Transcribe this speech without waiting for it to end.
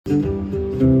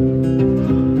Yes,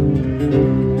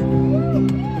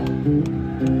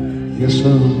 I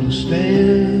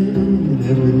understand that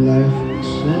every life is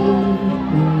sin.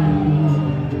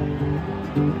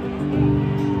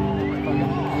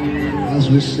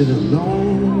 As we sit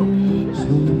alone,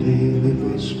 someday we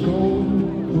must go.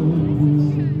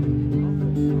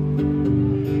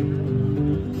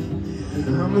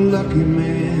 I'm a lucky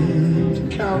man to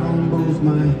count on both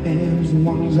my hands the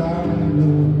ones I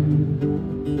know.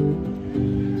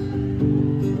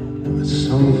 But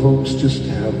some folks just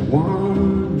have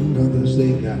one, others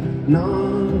they got none.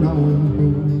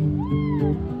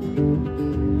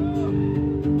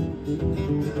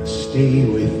 Stay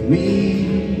with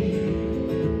me,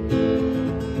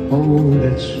 oh,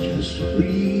 let's just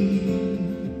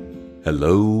breathe.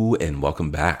 Hello and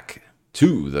welcome back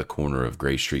to the Corner of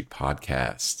Gray Street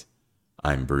podcast.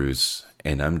 I'm Bruce,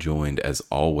 and I'm joined as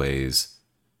always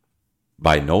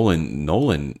by Nolan.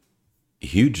 Nolan,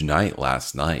 huge night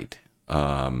last night.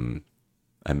 I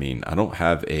don't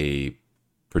have a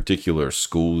particular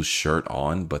school's shirt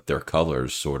on, but their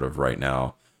colors sort of right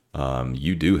now.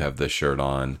 You do have the shirt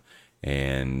on,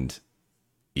 and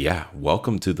yeah,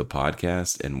 welcome to the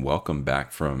podcast and welcome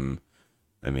back from,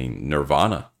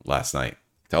 Nirvana last night.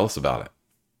 Tell us about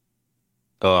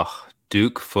it.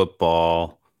 Duke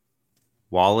football,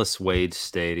 Wallace Wade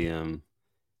Stadium,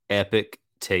 epic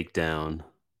takedown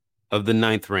of the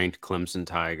 9th-ranked Clemson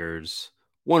Tigers.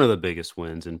 One of the biggest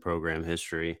wins in program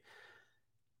history.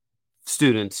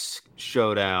 Students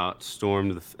showed out,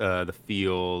 stormed the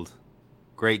field.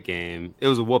 Great game. It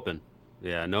was a whooping.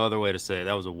 Yeah, no other way to say it.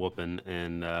 That was a whooping.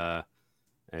 And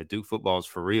Duke football is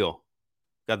for real.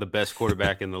 Got the best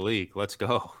quarterback in the league. Let's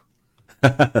go.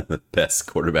 The best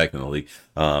quarterback in the league.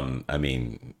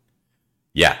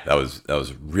 Yeah, that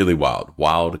was really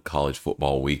wild college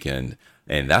football weekend,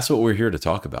 and that's what we're here to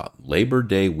talk about. Labor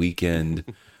Day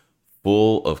weekend,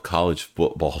 full of college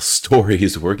football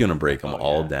stories. We're gonna break them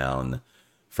all down.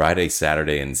 Friday,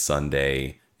 Saturday, and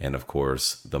Sunday, and of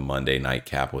course the Monday night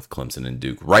cap with Clemson and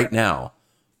Duke. Right now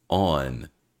on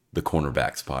the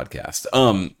Cornerbacks podcast.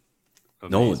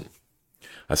 Nolan,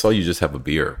 I saw you just have a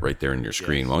beer right there in your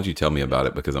screen. Yes. Why don't you tell me about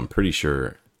it? Because I'm pretty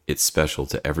sure it's special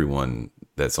to everyone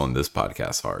that's on this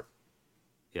podcast heart.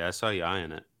 Yeah, I saw you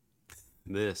eyeing it.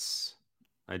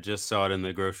 I just saw it in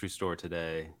the grocery store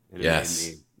today, and it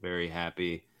made me very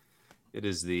happy. It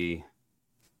is the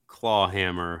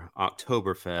Clawhammer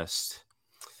Oktoberfest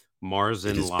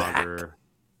Marzen Lager, back.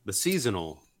 The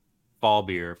seasonal fall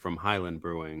beer from Highland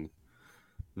Brewing,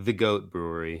 the Goat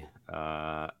Brewery.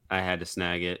 I had to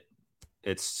snag it.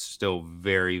 It's still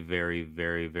very, very,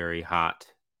 very, very hot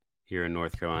here in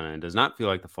North Carolina. It does not feel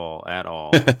like the fall at all.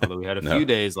 Although we had a few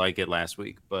days like it last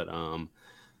week. But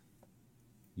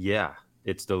yeah,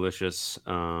 it's delicious.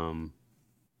 One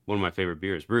of my favorite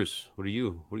beers. Bruce, what are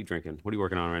you drinking? What are you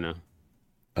working on right now?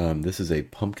 This is a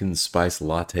pumpkin spice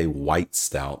latte white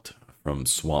stout from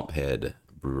Swamp Head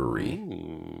Brewery.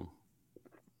 Ooh.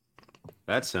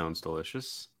 That sounds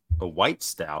delicious. A white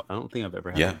stout. I don't think I've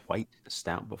ever had a white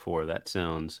stout before. That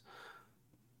sounds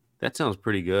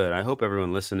pretty good. I hope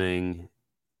everyone listening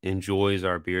enjoys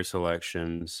our beer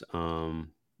selections. And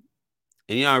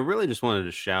I really just wanted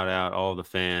to shout out all the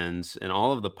fans and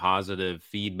all of the positive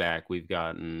feedback we've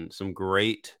gotten. Some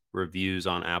great reviews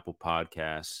on Apple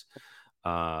Podcasts.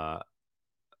 5-star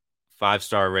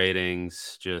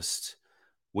ratings. Just,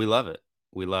 we love it.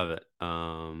 We love it.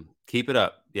 Keep it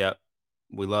up. Yep.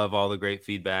 We love all the great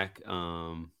feedback.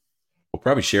 We'll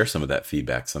probably share some of that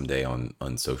feedback someday on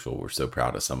social. We're so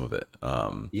proud of some of it.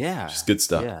 Just good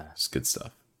stuff. Yeah. Just good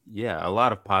stuff. Yeah, a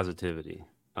lot of positivity.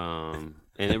 And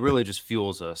it really just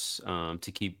fuels us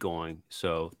to keep going.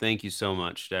 So thank you so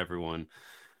much to everyone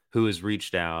who has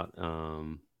reached out.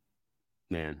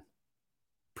 Man,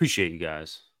 appreciate you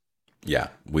guys. Yeah,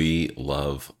 we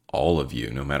love all of you,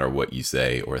 no matter what you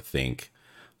say or think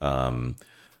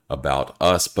about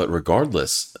us. But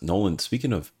regardless, Nolan,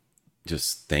 speaking of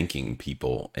just thanking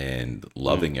people and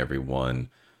loving everyone,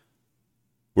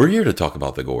 we're here to talk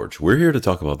about the Gorge. We're here to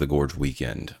talk about the Gorge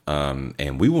weekend.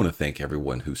 And we want to thank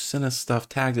everyone who sent us stuff,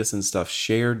 tagged us and stuff,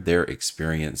 shared their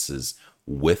experiences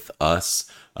with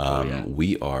us.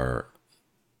 We are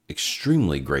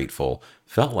extremely grateful.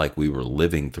 Felt like we were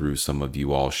living through some of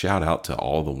you all. Shout out to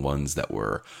all the ones that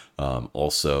were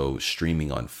also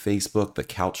streaming on Facebook, the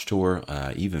Couch Tour.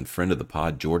 Even friend of the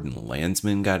pod, Jordan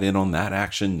Landsman, got in on that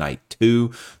action night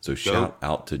 2. So shout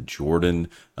out to Jordan.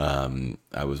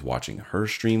 I was watching her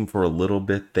stream for a little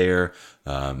bit there.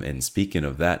 And speaking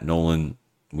of that, Nolan,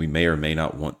 we may or may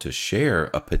not want to share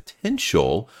a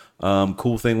potential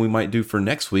cool thing we might do for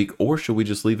next week, or should we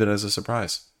just leave it as a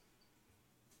surprise?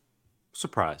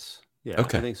 Surprise. Yeah, I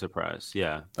Okay. think surprise.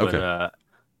 Yeah. But Okay.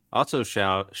 also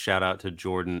shout out to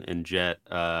Jordan and Jet.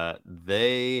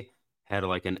 They had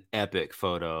like an epic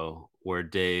photo where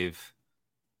Dave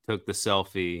took the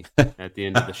selfie at the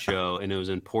end of the show, and it was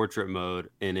in portrait mode,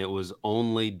 and it was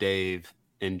only Dave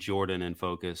and Jordan in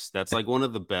focus. That's like one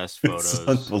of the best It's photos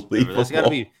ever. unbelievable.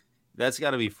 That's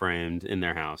got to be framed in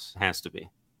their house. Has to be. It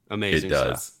Amazing stuff.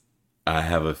 does. I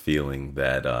have a feeling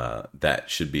that that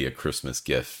should be a Christmas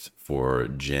gift for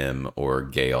Jim or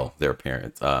Gail, their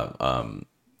parents. Oh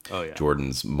yeah.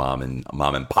 Jordan's mom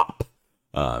and pop.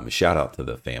 Shout out to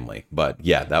the family. But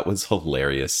yeah, that was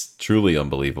hilarious, truly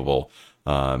unbelievable.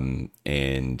 And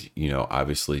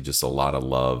obviously just a lot of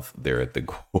love there at the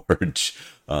Gorge.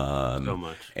 So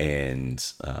much.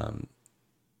 And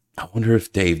I wonder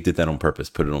if Dave did that on purpose,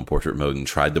 put it on portrait mode and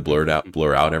tried to blur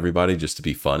out everybody just to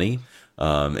be funny.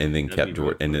 And then That'd be kept really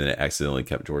Jordan, and then it accidentally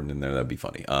kept Jordan in there. That'd be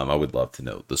funny. I would love to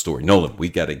know the story. Nolan, we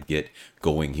got to get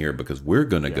going here because we're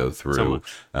going to go so through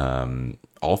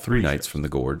all three nights from the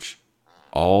Gorge,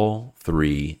 all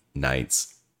 3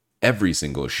 nights, every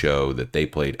single show that they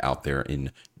played out there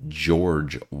in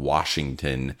George,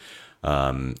 Washington.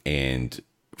 And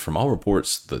from all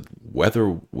reports, the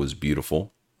weather was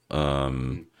beautiful.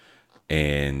 And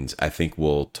I think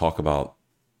we'll talk about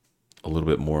a little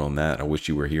bit more on that. I wish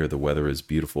you were here. The weather is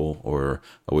beautiful. Or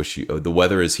the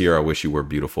weather is here. I wish you were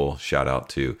beautiful. Shout out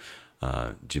to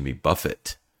Jimmy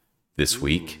Buffett this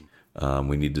week.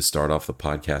 We need to start off the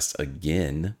podcast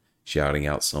again, shouting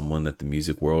out someone that the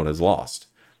music world has lost.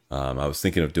 I was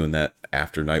thinking of doing that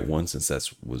after night one, since that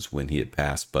was when he had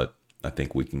passed, but I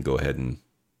think we can go ahead and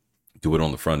do it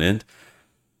on the front end.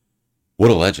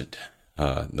 What a legend,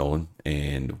 Nolan,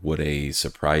 and what a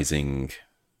surprising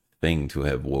thing to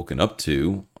have woken up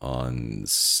to on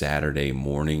Saturday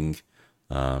morning.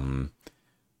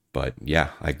 But yeah,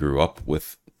 I grew up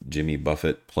with Jimmy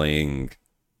Buffett playing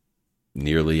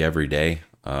nearly every day.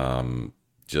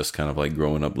 Just kind of like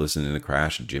growing up listening to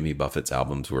Crash. Jimmy Buffett's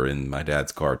albums were in my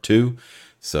dad's car too.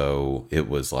 So it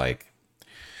was like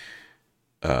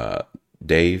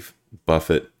Dave,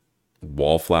 Buffett,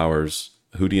 Wallflowers,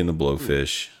 Hootie and the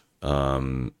Blowfish,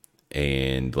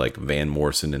 and like Van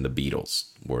Morrison and the Beatles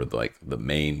were like the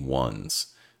main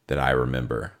ones that I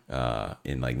remember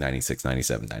in like 96,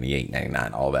 97, 98,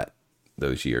 99, all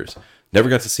those years. Never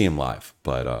got to see him live,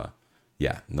 but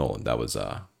yeah, Nolan, that was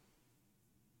sad.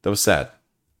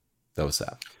 That was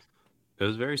sad. It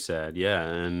was very sad, yeah,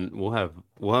 and we'll have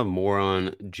more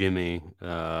on Jimmy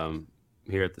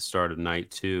here at the start of night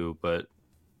two, but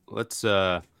let's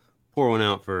pour one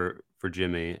out for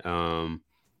Jimmy.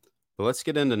 But let's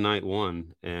get into night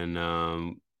one,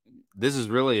 and this is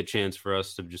really a chance for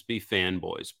us to just be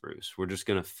fanboys, Bruce. We're just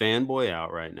gonna fanboy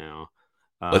out right now.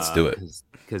 Let's do it,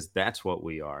 because that's what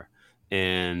we are,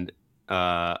 and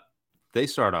they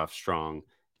start off strong.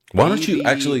 Why don't you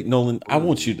actually, Nolan?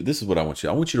 This is what I want you.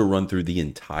 I want you to run through the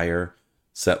entire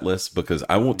set list because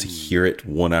I want to hear it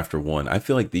one after one. I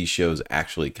feel like these shows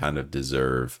actually kind of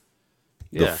deserve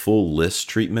the full list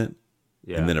treatment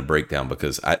and then a breakdown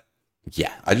because I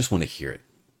just want to hear it.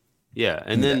 Yeah,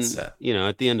 and then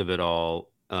at the end of it all,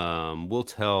 we'll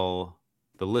tell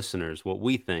the listeners what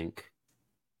we think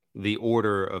the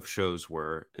order of shows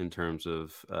were in terms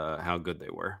of how good they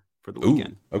were for the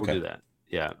weekend. Okay. We'll do that.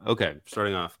 Yeah. Okay.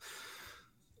 Starting off.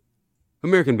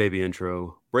 American Baby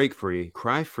intro, Break Free,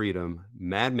 Cry Freedom,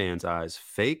 Madman's Eyes,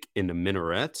 Fake into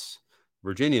Minarets,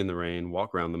 Virginia in the Rain,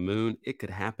 Walk Around the Moon, It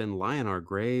Could Happen, Lie in Our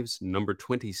Graves, number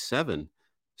 27,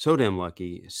 So Damn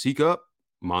Lucky, Seek Up,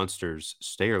 Monsters,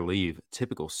 Stay or Leave,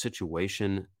 Typical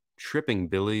Situation, Tripping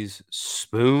Billies,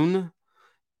 Spoon,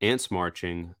 Ants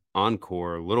Marching,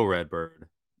 Encore, Little Red Bird,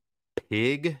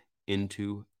 Pig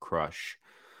into Crush.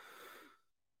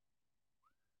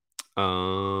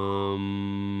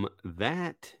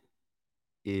 That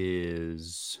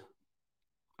is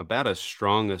about as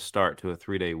strong a start to a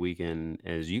 3-day weekend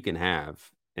as you can have.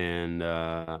 And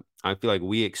I feel like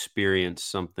we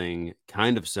experienced something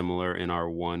kind of similar in our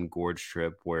one Gorge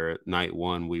trip where night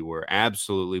one we were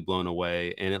absolutely blown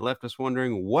away and it left us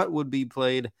wondering what would be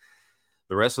played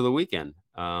the rest of the weekend.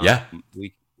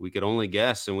 We could only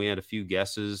guess, and we had a few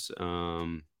guesses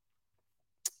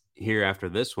here after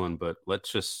this one, but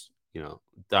let's just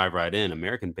dive right in.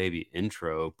 American Baby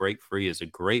intro, Break Free is a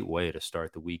great way to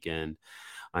start the weekend.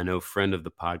 I know friend of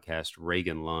the podcast,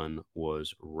 Reagan Lunn,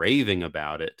 was raving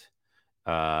about it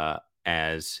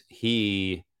as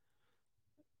he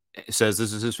says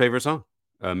this is his favorite song,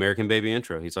 American Baby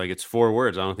intro. He's like, it's 4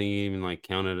 words. I don't think he even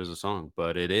count it as a song,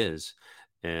 but it is.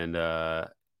 And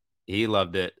he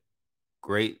loved it.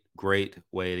 Great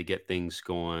way to get things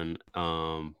going.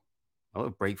 I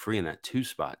love Break Free in that 2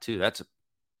 spot too. That's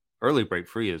early Break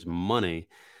Free is money.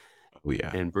 Oh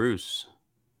yeah. And Bruce,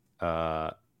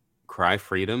 uh, Cry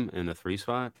Freedom in the 3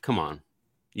 spot. Come on,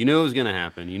 you knew it was gonna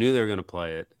happen. You knew they were gonna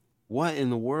play it. What in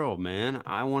the world, man?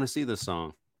 I want to see this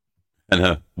song.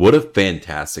 And what a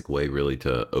fantastic way, really,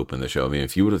 to open the show. I mean,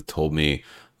 if you would have told me,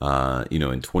 in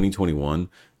 2021,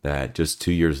 that just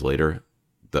 2 years later,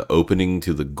 the opening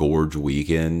to the Gorge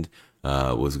weekend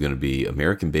was going to be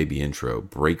American Baby intro,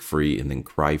 Break Free, and then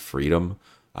Cry Freedom,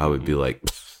 I would be like,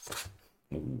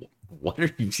 what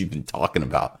are you even talking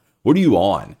about? What are you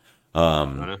on?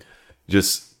 Um,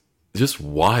 just, just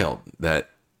wild that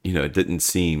it didn't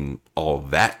seem all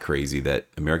that crazy that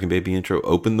American Baby intro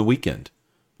opened the weekend.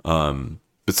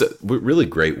 It's a really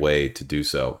great way to do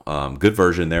so. Good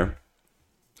version there.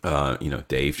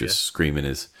 Dave just screaming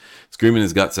his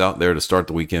guts out there to start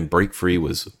the weekend. Break Free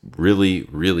was really,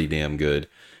 really damn good.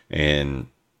 And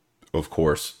of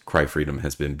course, Cry Freedom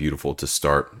has been beautiful to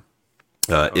start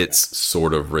its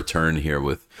sort of return here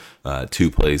with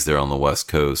 2 plays there on the West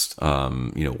Coast.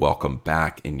 Welcome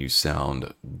back, and you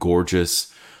sound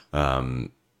gorgeous.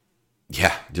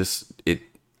 Just it.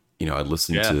 I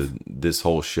listened to this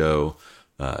whole show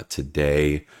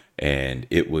today, and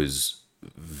it was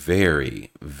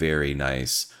very, very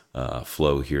nice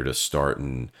flow here to start.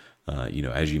 And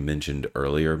as you mentioned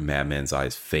earlier, Madman's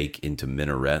Eyes Fake into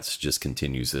Minarets just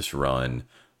continues this run.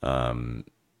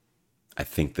 I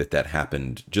think that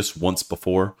happened just once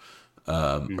before,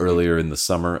 earlier in the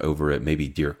summer over at maybe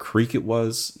Deer Creek it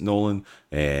was, Nolan.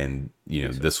 And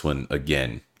this one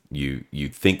again, you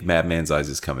think Madman's Eyes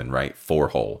is coming, right?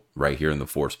 4-hole right here in the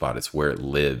 4 spot. It's where it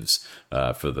lives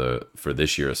for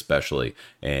this year especially.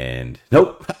 And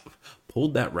nope,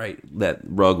 pulled that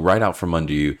rug right out from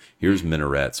under you. Here's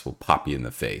Minarets, will pop you in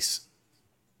the face.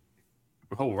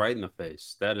 Oh, right in the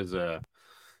face.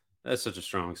 That's such a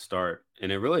strong start,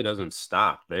 and it really doesn't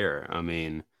stop there. I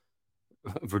mean,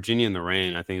 Virginia in the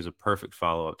Rain, I think, is a perfect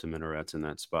follow-up to Minarets in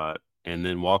that spot. And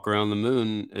then Walk Around the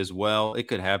Moon as well. It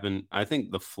could happen. I think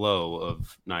the flow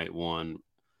of night one,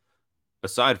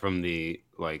 aside from the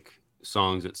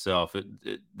songs itself,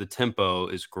 the tempo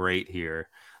is great here.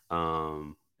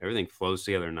 Everything flows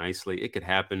together nicely. It could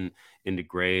happen into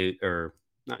Grave, or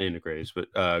not into Graves,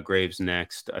 but Graves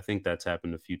next. I think that's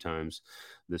happened a few times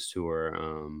this tour.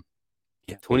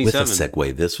 Yeah, with a 27.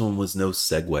 segue. This one was no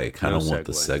segue. Kind of want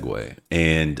the segue.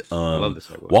 And I love the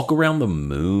segue. Walk Around the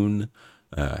Moon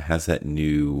has that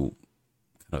new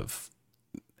kind of,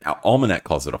 Almanac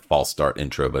calls it a false start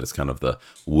intro, but it's kind of the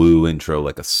woo intro,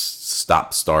 like a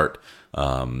stop start,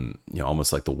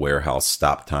 almost like the warehouse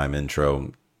stop time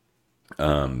intro.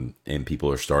 And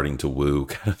people are starting to woo,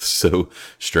 kind of so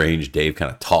strange. Dave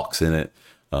kind of talks in it,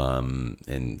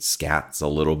 and scats a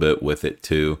little bit with it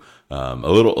too. A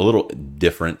little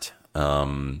different.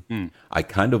 I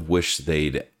kind of wish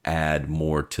they'd add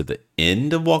more to the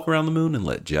end of Walk Around the Moon and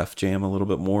let Jeff jam a little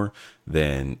bit more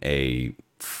than a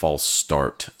false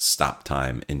start stop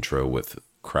time intro with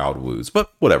crowd woos.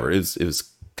 But whatever, it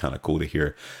was kind of cool to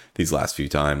hear these last few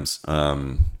times.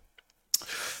 Man,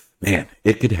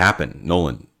 it could happen.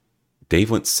 Nolan, Dave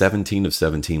went 17 of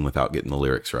 17 without getting the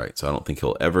lyrics right. So I don't think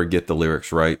he'll ever get the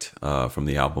lyrics right from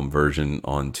the album version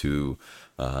onto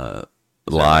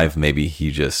live. Maybe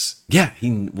he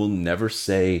will never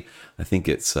say, I think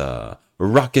it's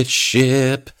rocket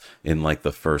ship in like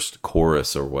the first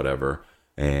chorus or whatever.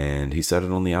 And he said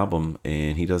it on the album,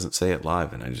 and he doesn't say it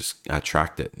live. And I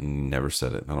tracked it and never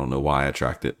said it. I don't know why I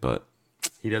tracked it, but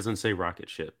he doesn't say rocket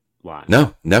ship live.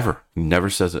 No, never. He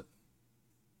never says it.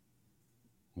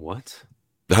 What?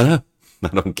 I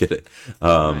don't get it.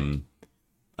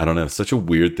 I don't know. It's such a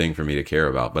weird thing for me to care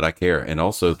about, but I care. And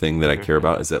also, thing that I care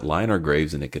about is that Lionel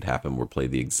Graves and It Could Happen were played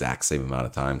the exact same amount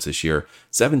of times this year,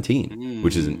 17,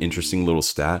 which is an interesting little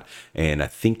stat. And I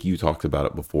think you talked about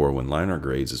it before, when Lionel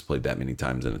Graves is played that many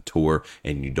times in a tour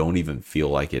and you don't even feel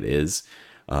like it is.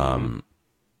 I'll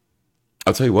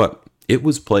tell you what, it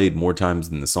was played more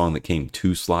times than the song that came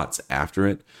 2 slots after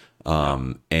it.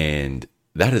 And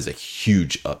that is a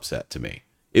huge upset to me.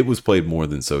 It was played more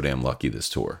than So Damn Lucky this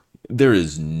tour. There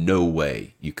is no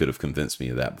way you could have convinced me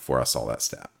of that before I saw that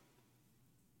stat.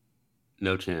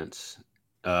 No chance.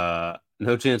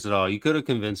 No chance at all. You could have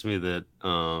convinced me that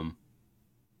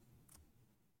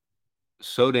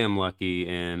So Damn Lucky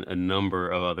and a number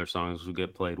of other songs would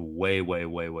get played way, way,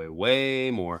 way, way,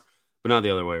 way more, but not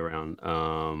the other way around.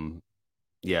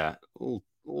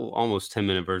 Almost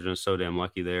 10-minute version of So Damn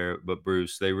Lucky there. But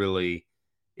Bruce, they really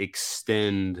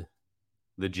extend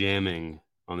the jamming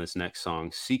on this next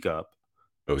song, Seek Up,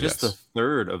 just a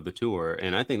third of the tour.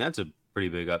 And I think that's a pretty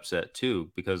big upset too,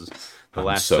 because the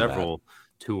last several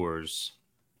tours,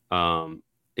 um,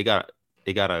 it got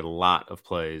a lot of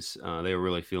plays. They were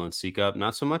really feeling Seek Up.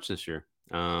 Not so much this year.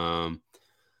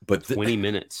 But 20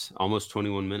 minutes, almost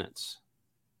 21 minutes.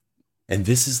 And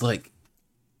this is like,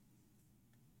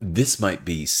 this might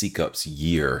be Seek Up's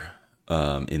year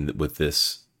with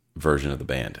this version of the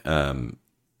band.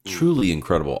 Truly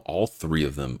incredible. All three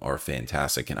of them are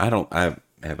fantastic. And I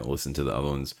haven't listened to the other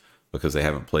ones because they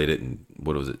haven't played it in,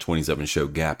 what was it, 27 show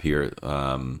gap here.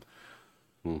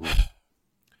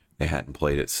 They hadn't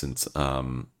played it since,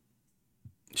 maybe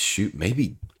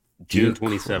June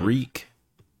 27th. Creek.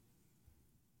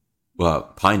 Well,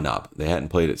 Pine Knob. They hadn't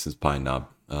played it since Pine Knob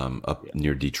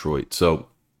near Detroit. So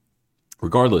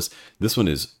regardless, this one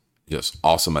is just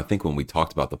awesome. I think when we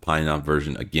talked about the Pine Knob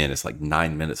version, again, it's like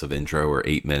 9 minutes of intro or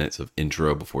 8 minutes of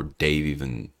intro before Dave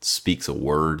even speaks a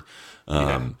word.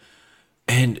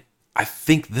 And I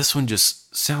think this one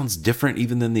just sounds different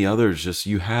even than the others. Just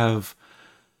you have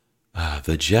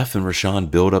the Jeff and Rashawn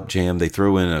build-up jam. They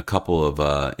throw in a couple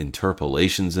of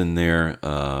interpolations in there.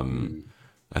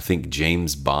 I think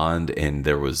James Bond, and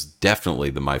there was definitely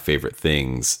the My Favorite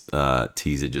Things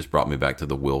tease. It just brought me back to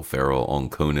the Will Ferrell on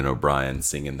Conan O'Brien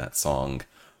singing that song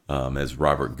as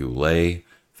Robert Goulet.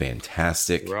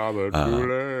 Fantastic. Robert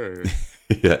Goulet.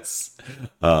 Yes.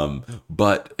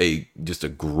 But just a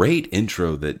great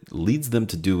intro that leads them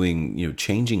to doing,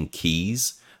 changing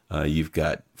keys. You've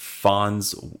got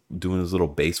Fonz doing his little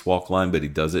bass walk line, but he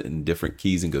does it in different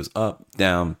keys and goes up,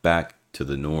 down, back to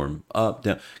the norm, up,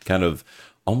 down, kind of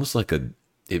almost like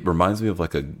it reminds me of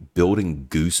like a building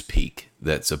Goose Peak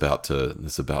that's about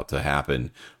to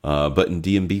happen, but in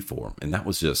D&B form. And that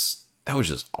was just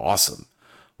awesome.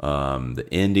 The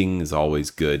ending is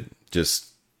always good.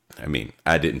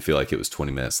 I didn't feel like it was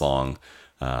 20 minutes long.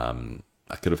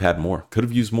 I could have had more, could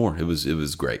have used more. It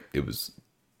was great. It was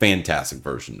fantastic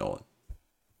version, Nolan.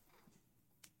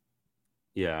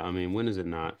 Yeah, when is it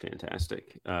not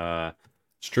fantastic?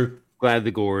 It's true. Glad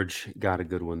the Gorge got a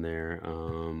good one there.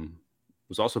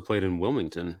 Was also played in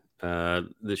Wilmington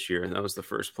this year. That was the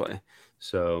first play.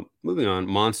 So moving on,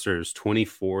 Monsters'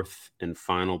 24th and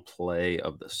final play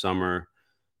of the summer.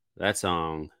 That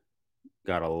song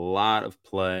got a lot of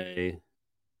play.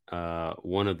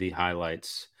 One of the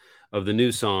highlights of the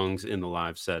new songs in the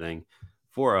live setting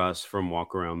for us from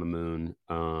Walk Around the Moon.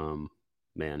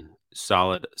 Man,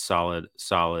 solid.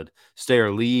 Stay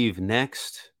or Leave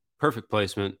next. Perfect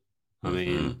placement.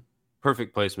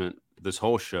 Perfect placement this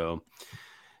whole show.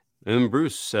 And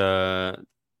Bruce, after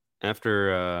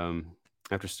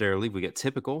Stay or Leave, we get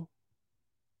Typical.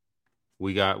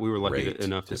 We were lucky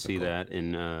enough to see that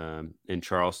in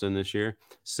Charleston this year.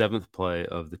 7th play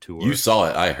of the tour. You saw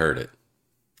it. I heard it.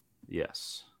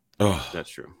 Yes. Oh, that's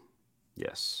true.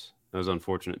 Yes. That was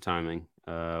unfortunate timing.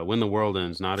 When the World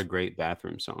Ends, not a great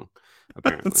bathroom song,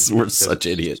 apparently. We're such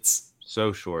idiots.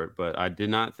 So short, but I did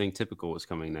not think Typical was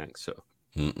coming next. So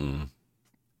I'm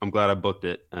glad I booked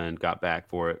it and got back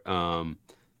for it.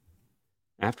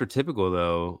 After Typical,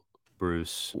 though,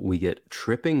 Bruce, we get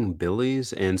Tripping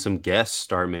Billies, and some guests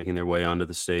start making their way onto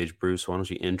the stage. Bruce, why don't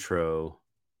you intro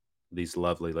these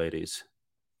lovely ladies?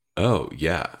 Oh,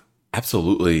 yeah,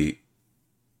 absolutely.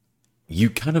 You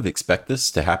kind of expect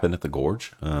this to happen at the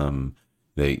Gorge.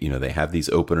 They have these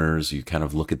openers. You kind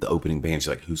of look at the opening bands.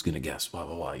 You're like, who's going to guess? Blah,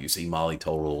 blah, blah. You see Molly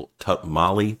Tuttle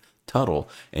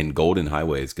and Golden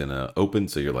Highway is going to open.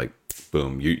 So you're like,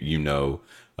 boom, you know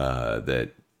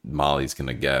that Molly's going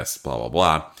to guess, blah,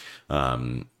 blah,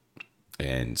 blah.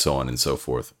 And so on and so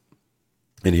forth.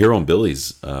 And here on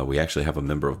Billy's, we actually have a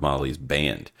member of Molly's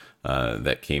band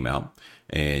that came out.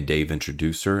 And Dave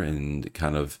introduced her and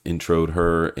kind of introed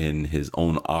her in his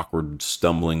own awkward,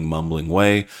 stumbling, mumbling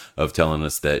way of telling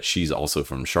us that she's also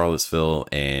from Charlottesville.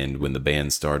 And when the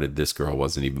band started, this girl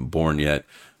wasn't even born yet.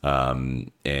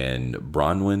 And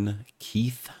Bronwyn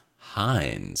Keith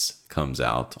Hines comes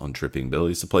out on Tripping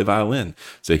Billies to play violin.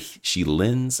 So she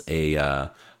lends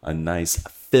a nice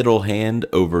fiddle hand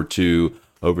over to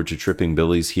Tripping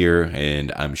Billies here,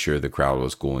 and I'm sure the crowd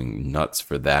was going nuts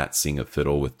for that. Seeing a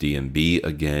fiddle with D&B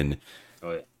again.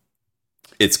 Oh yeah,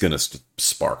 it's gonna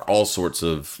spark all sorts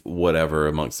of whatever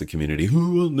amongst the community.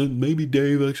 Well, maybe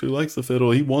Dave actually likes the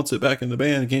fiddle. He wants it back in the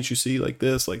band. Can't you see? Like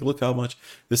this, like look how much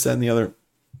this, that, and the other.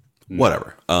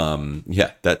 Whatever.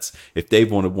 Yeah, that's, if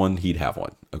Dave wanted one, he'd have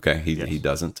one. Okay. He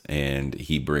doesn't. And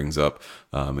he brings up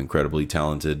incredibly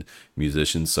talented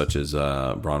musicians such as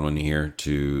Bronwyn here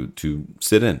to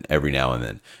sit in every now and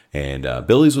then. And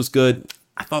Billy's was good.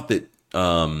 I thought that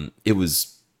it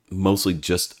was mostly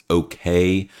just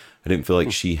okay. I didn't feel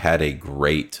like she had a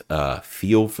great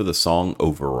feel for the song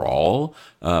overall,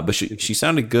 but she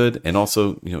sounded good, and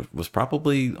also was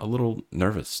probably a little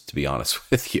nervous, to be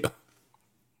honest with you.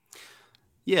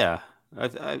 Yeah,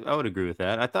 I would agree with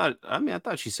that. I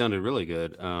thought she sounded really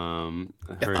good. I Her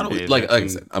thought and it was Dave like, had like I some.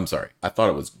 said, I'm sorry. I thought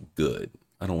it was good.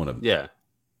 I don't want to. Yeah,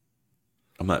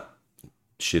 I'm not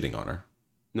shitting on her.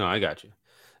 no, I got you.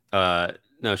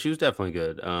 No, she was definitely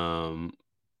good.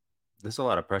 There's a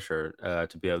lot of pressure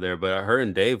to be up there, but her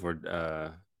and Dave were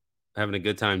having a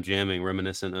good time jamming,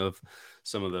 reminiscent of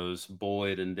some of those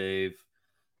Boyd and Dave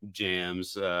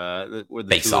jams where the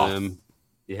Face two of off. them,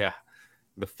 yeah,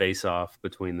 the face off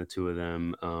between the two of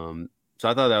them. So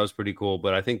I thought that was pretty cool,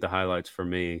 but I think the highlights for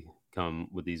me come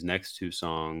with these next two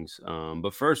songs.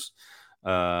 But first,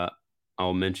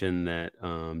 I'll mention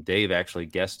that Dave actually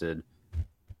guested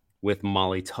with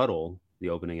Molly Tuttle, the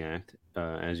opening act,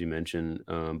 as you mentioned,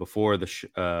 before the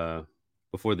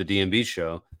DMB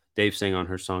show. Dave sang on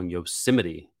her song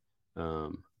Yosemite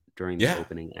during the Yeah.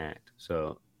 opening act.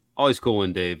 So always cool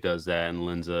when Dave does that and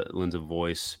lends a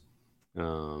voice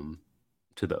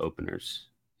to the openers.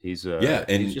 He's Yeah, he's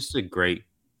and just a great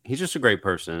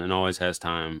person and always has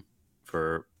time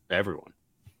for everyone.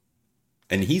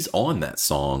 he's on that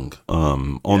song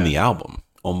on Yeah. the album,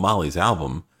 on Molly's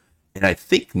album. And I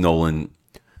think Nolan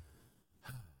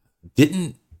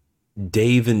didn't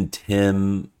Dave and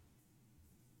Tim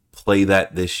play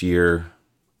that this year.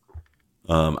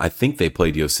 I think they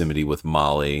played Yosemite with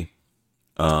Molly.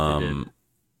 They did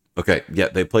Okay, yeah,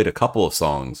 they played a couple of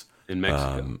songs. in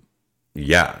Mexico.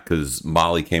 Yeah, because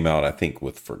Molly came out, I think,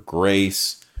 with For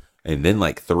Grace, and then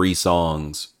like 3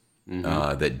 songs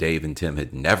that Dave and Tim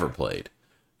had never played,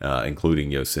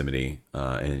 including Yosemite,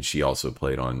 and she also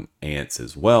played on Ants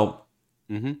as well,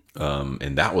 and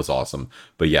that was awesome.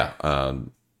 But yeah,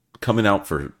 coming out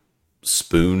for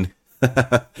Spoon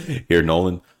here,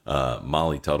 Nolan,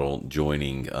 Molly Tuttle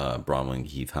joining Bronwyn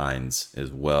Keith Hines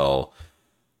as well.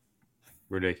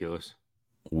 Ridiculous.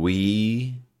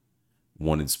 We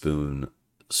wanted Spoon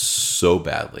so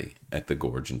badly at the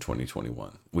Gorge in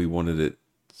 2021. We wanted it,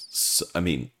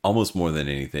 almost more than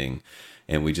anything.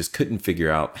 And we just couldn't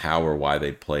figure out how or why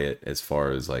they'd play it, as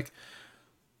far as like,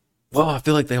 well, I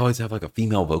feel like they always have like a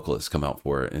female vocalist come out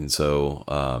for it. And so,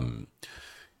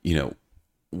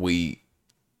 we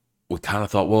kind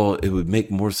of thought, well, it would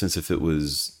make more sense if it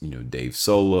was, Dave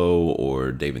solo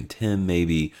or Dave and Tim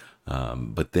maybe.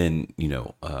 But then,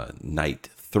 night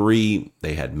 3,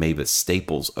 they had Mavis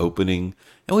Staples opening,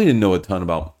 and we didn't know a ton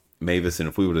about Mavis. And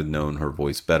if we would have known her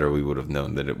voice better, we would have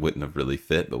known that it wouldn't have really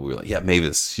fit. But we were like, yeah,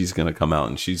 Mavis, she's going to come out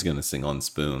and she's going to sing on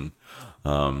Spoon,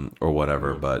 or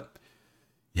whatever. But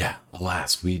yeah,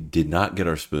 alas, we did not get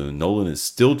our Spoon. Nolan is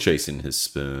still chasing his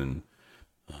Spoon.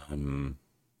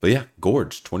 But yeah,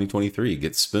 Gorge 2023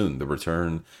 gets Spoon, the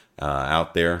return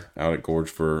out at Gorge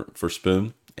for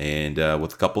Spoon, and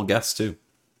with a couple guests too.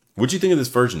 What'd you think of this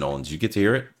version, Nolan? Did you get to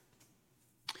hear it?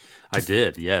 I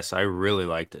did. Yes, I really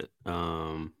liked it.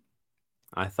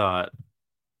 I thought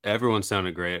everyone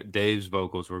sounded great. Dave's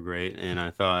vocals were great, and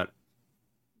I thought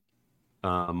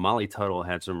Molly Tuttle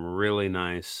had some really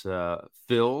nice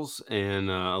fills and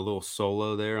a little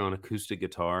solo there on acoustic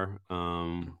guitar.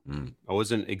 I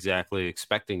wasn't exactly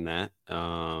expecting that,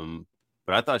 but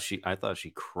I thought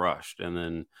she crushed. And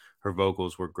then her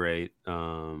vocals were great.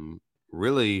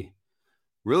 Really,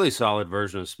 really solid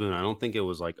version of Spoon. I don't think it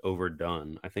was like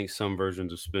overdone. I think some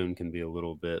versions of Spoon can be a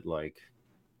little bit like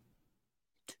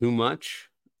too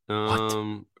much. What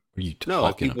are you No,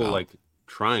 like talking people about? like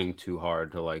trying too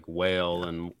hard to like wail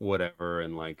and whatever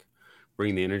and like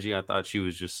bring the energy. I thought she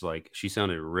was just like, she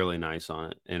sounded really nice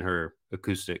on it, and her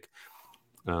acoustic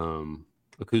playing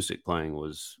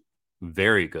was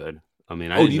very good. I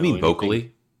mean, I Oh, do didn't you know mean anything.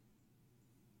 vocally?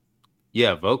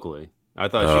 Yeah, vocally. I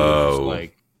thought she was just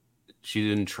like, she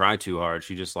didn't try too hard.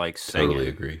 She just like sang Totally it.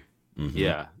 agree. Mhm.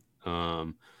 Yeah.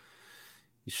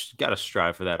 You got to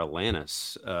strive for that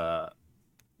Alanis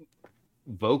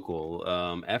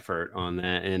vocal effort on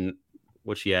that, and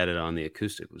what she added on the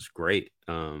acoustic was great.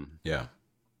 Yeah,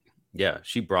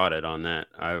 She brought it on that.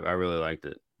 I really liked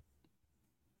it.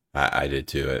 I did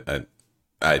too.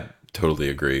 I totally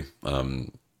agree.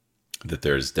 That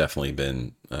there's definitely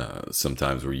been some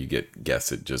times where you get guests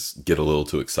that just get a little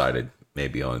too excited,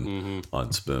 maybe on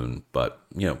Spoon, but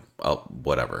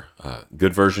whatever.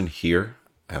 Good version here,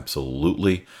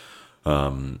 absolutely.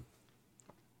 And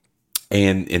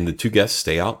the 2 guests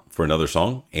stay out for another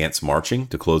song, Ants Marching,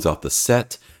 to close out the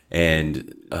set.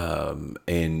 And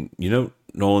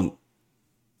Nolan,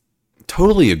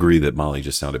 totally agree that Molly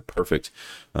just sounded perfect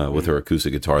with her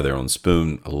acoustic guitar there on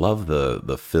Spoon. I love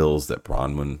the fills that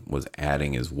Bronwyn was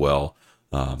adding as well.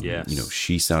 Yes.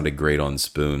 She sounded great on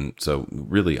Spoon. So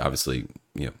really, obviously,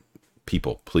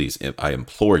 people, please, I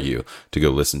implore you to go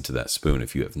listen to that Spoon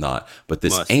if you have not. But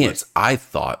this Ants, I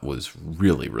thought was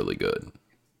really, really good.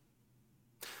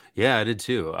 Yeah, I did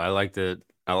too. I liked it.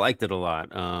 I liked it a lot.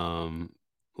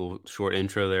 Little short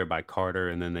intro there by Carter,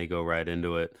 and then they go right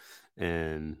into it,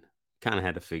 and kind of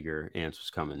had to figure Ants was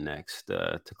coming next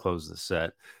to close the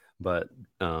set. But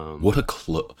what a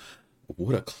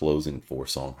closing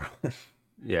 4-song.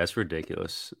 Yeah, it's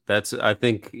ridiculous. That's, I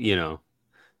think, the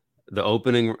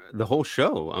opening, the whole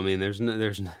show. I mean, there's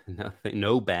nothing,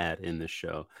 no bad in this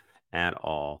show at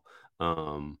all.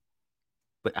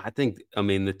 But I think, I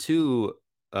mean, the two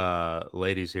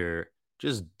ladies here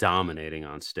just dominating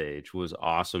on stage was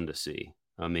awesome to see.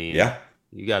 I mean, Yeah.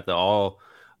 you got the all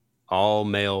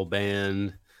male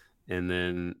band, and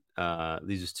then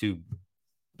these two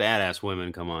badass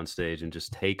women come on stage and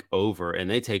just take over, and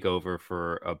they take over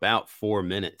for about 4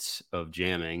 minutes of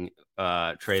jamming,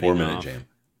 trading 4-minute off jam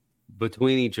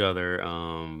between each other,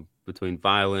 between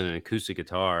violin and acoustic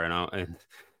guitar, and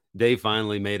Dave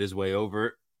finally made his way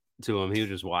over to him. He was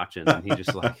just watching, and he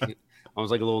just like, I was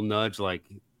like a little nudge, like,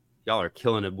 y'all are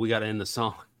killing it. We got to end the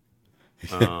song.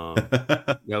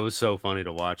 That was so funny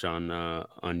to watch on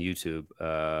YouTube.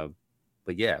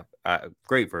 But yeah,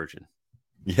 great version.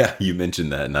 Yeah, you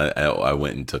mentioned that, and I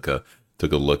went and took a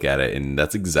look at it, and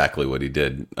that's exactly what he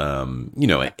did.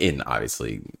 In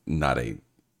obviously not a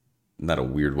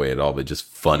weird way at all, but just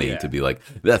funny to be like,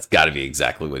 that's got to be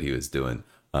exactly what he was doing.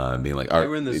 Being like, they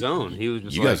were in the zone. He was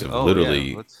just you like, guys have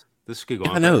literally. Yeah, this could go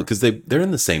on. I know, because they're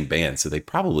in the same band, so they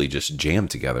probably just jam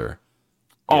together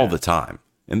all the time,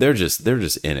 and they're just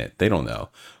in it. They don't know,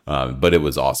 but it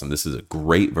was awesome. This is a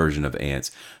great version of Ants,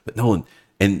 but Nolan.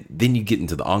 And then you get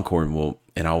into the encore,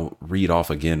 and I'll read off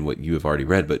again what you have already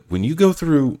read. But when you go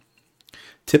through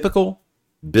typical,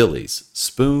 Billy's,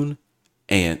 Spoon,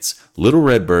 Ants, Little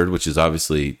Red Bird, which is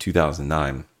obviously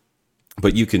 2009,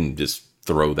 but you can just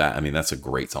throw that. I mean, that's a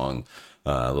great song,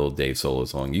 a little Dave solo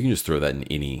song. You can just throw that in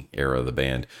any era of the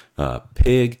band.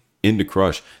 Pig, Into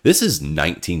Crush. This is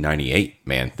 1998,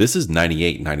 man. This is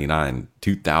 98, 99,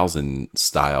 2000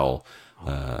 style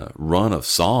run of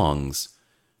songs.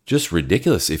 Just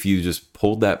ridiculous if you just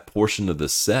pulled that portion of the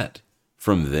set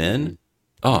from then.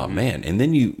 Oh man. And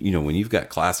then you when you've got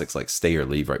classics like Stay or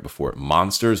Leave right before it,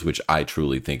 Monsters, which I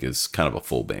truly think is kind of a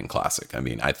full band classic. I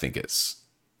mean, I think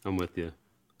I'm with you.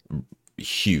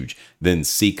 Huge. Then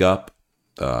Seek Up,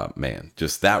 man,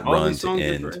 just that All run these to songs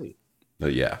end. are great.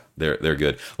 But yeah, they're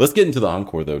good. Let's get into the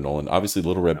encore though, Nolan. Obviously,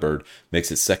 Little Red Bird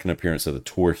makes its second appearance of the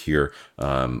tour here,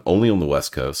 only on the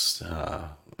West Coast.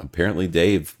 Apparently,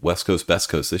 Dave, West Coast, Best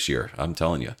Coast this year. I'm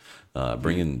telling you,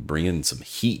 bringing some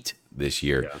heat this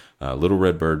year. Yeah. Little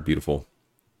Red Bird, beautiful,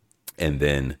 and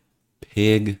then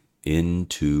Pig,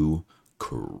 Into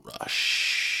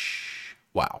Crush.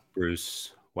 Wow,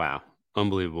 Bruce. Wow,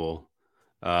 unbelievable.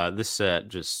 This set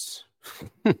just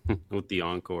with the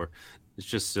encore, it's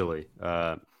just silly.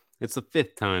 It's the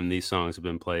 5th time these songs have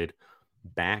been played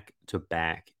back to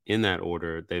back in that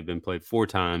order. They've been played 4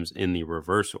 times in the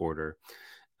reverse order.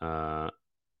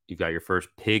 You've got your first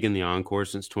Pig in the encore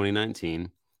since 2019.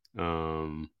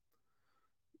 One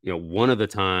of the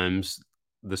times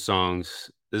the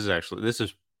songs, this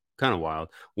is kind of wild.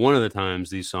 One of the times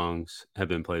these songs have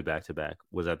been played back to back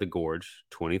was at the Gorge,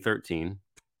 2013.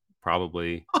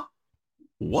 Probably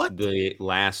what the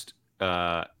last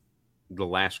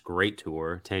great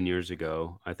tour 10 years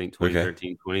ago. I think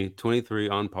 2013, 2023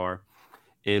 on par.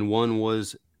 And one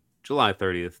was July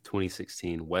 30th,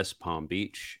 2016, West Palm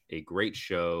Beach, a great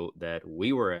show that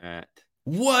we were at.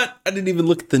 What? I didn't even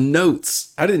look at the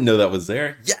notes. I didn't know that was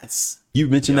there. Yes. You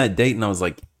mentioned that date, and I was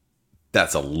like,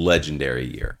 that's a legendary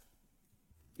year.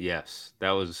 Yes, that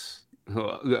was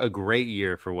a great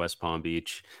year for West Palm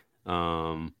Beach.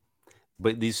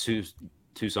 But these two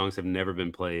songs have never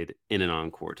been played in an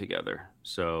encore together.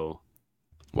 So,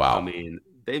 wow. I mean,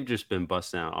 they've just been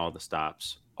busting out all the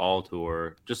stops, all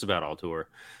tour, just about all tour.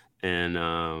 And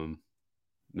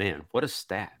man, what a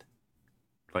stat!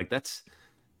 Like that's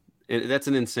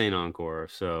an insane encore.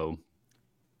 So,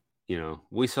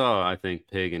 we saw, I think,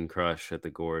 Pig and Crush at the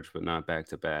Gorge, but not back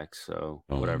to back. So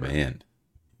whatever. Man,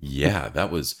 yeah, that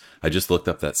was. I just looked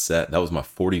up that set. That was my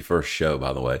 41st show,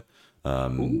 by the way.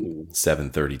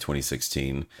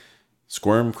 7/30/2016.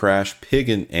 Squirm, Crash, Pig,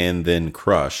 and then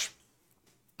Crush,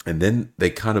 and then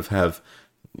they kind of have,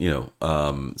 a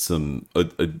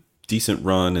decent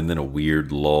run and then a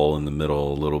weird lull in the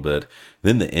middle a little bit.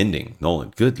 Then the ending,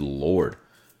 Nolan, good Lord.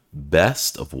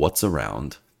 Best of what's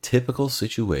around, typical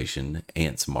situation,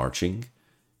 ants marching,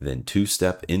 then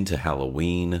two-step into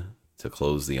Halloween to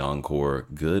close the encore.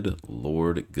 Good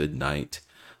Lord, good night.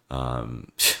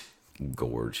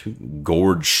 Gorge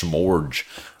Schmorge.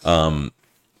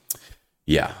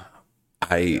 Yeah,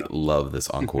 I love this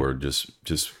encore.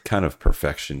 Just kind of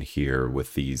perfection here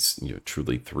with these,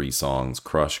 truly three songs.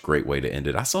 Crush, great way to end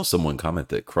it. I saw someone comment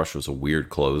that Crush was a weird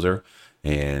closer,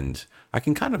 and I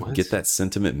can kind of get that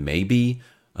sentiment maybe,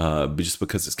 but just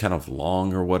because it's kind of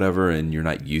long or whatever, and you're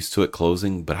not used to it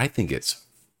closing. But I think it's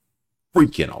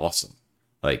freaking awesome.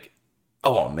 Like,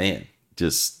 oh man,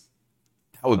 just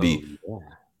that would be.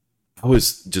 I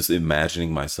was just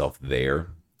imagining myself there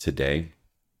today.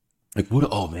 Like,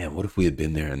 oh man, what if we had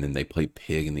been there and then they play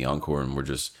Pig in the encore and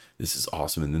this is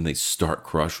awesome. And then they start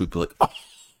Crush. We'd be like,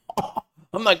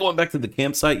 I'm not going back to the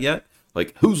campsite yet.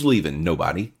 Like, who's leaving?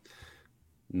 Nobody.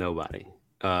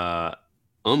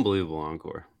 Unbelievable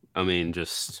encore. I mean,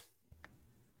 just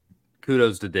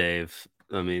kudos to Dave.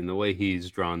 I mean, the way he's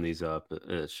drawn these up,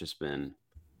 it's just been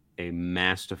a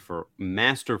masterful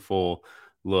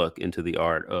look into the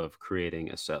art of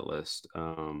creating a set list.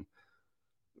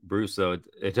 Bruce, though,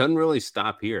 it doesn't really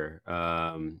stop here.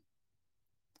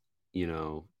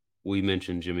 We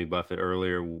mentioned Jimmy Buffett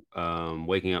earlier,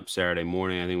 waking up Saturday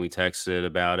morning. I think we texted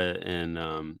about it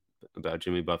and about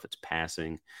Jimmy Buffett's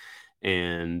passing,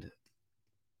 and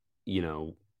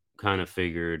kind of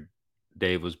figured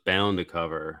Dave was bound to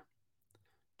cover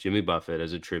Jimmy Buffett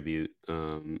as a tribute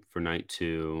for night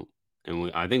 2,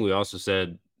 and I think we also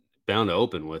said bound to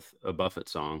open with a Buffett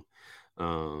song.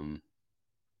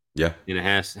 Yeah, and it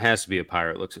has to be a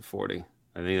Pirate Looks at 40.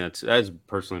 I think that's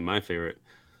personally my favorite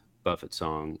Buffett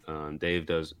song. Dave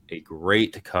does a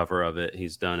great cover of it.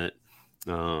 He's done it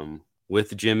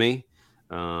with Jimmy,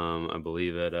 I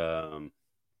believe at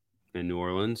in New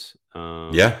Orleans.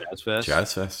 Jazz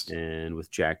Fest, and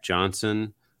with Jack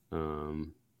Johnson. I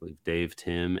believe Dave,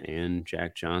 Tim, and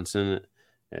Jack Johnson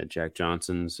at Jack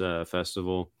Johnson's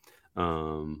festival.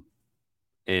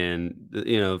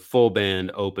 And full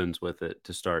band opens with it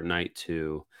to start night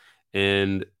 2,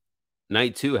 and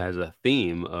night 2 has a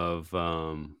theme of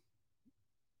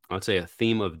I'd say a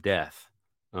theme of death.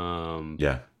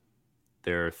 There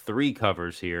are 3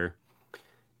 covers here,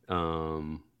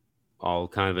 all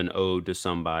kind of an ode to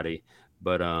somebody,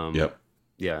 but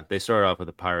they start off with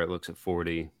A Pirate Looks at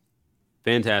 40.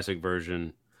 Fantastic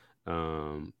version.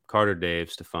 Carter,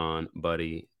 Dave, Stefan,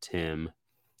 Buddy, Tim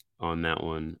on that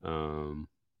one.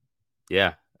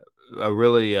 A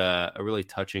really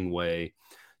touching way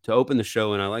to open the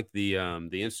show. And I like the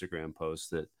Instagram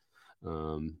post that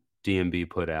DMB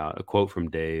put out, a quote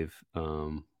from Dave,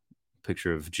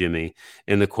 picture of Jimmy.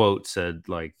 And the quote said,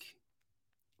 like,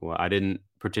 well, I didn't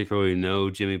particularly know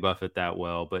Jimmy Buffett that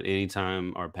well, but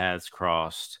anytime our paths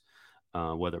crossed,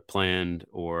 whether planned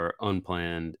or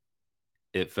unplanned,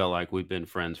 it felt like we've been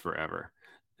friends forever.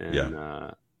 And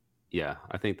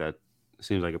I think that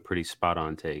seems like a pretty spot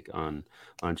on take on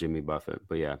Jimmy Buffett.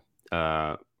 But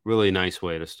really nice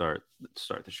way to start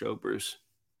the show, Bruce.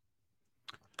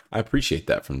 I appreciate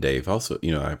that from Dave. Also,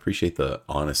 I appreciate the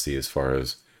honesty as far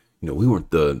as, we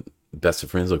weren't the best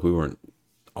of friends. Like, we weren't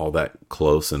all that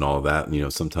close and all that.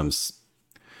 Sometimes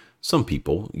some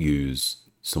people use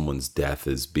someone's death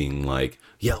as being like,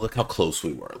 yeah, look how close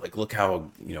we were. Like, look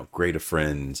how, great of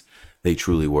friends they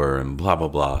truly were, and blah, blah,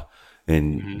 blah.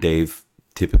 And Dave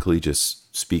typically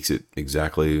just speaks it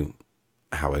exactly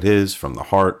how it is, from the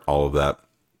heart, all of that.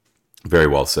 Very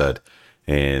well said.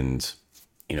 And,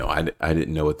 I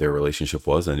didn't know what their relationship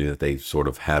was. I knew that they sort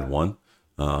of had one.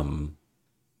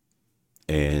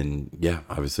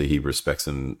 Obviously he respects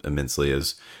him immensely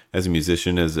as a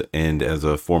musician and as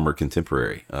a former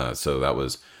contemporary. So that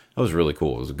was really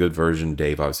cool. It was a good version.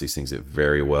 Dave obviously sings it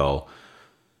very well.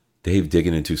 Dave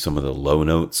digging into some of the low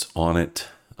notes on it,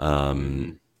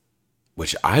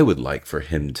 which I would like for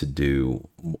him to do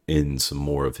in some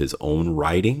more of his own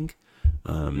writing.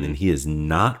 And he has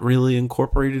not really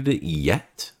incorporated it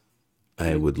yet.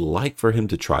 I would like for him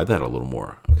to try that a little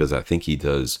more, because I think he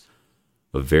does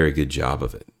a very good job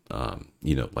of it.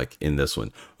 Like in this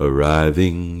one,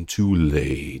 arriving too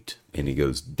late, and he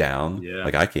goes down. Yeah.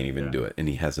 Like, I can't even do it. And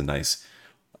he has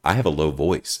I have a low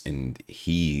voice, and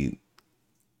he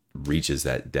reaches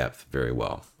that depth very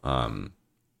well.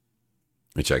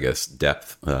 Which I guess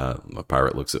depth, A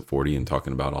Pirate Looks at 40, and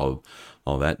talking about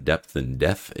all that depth and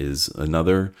death is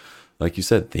another, like you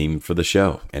said, theme for the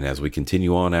show. And as we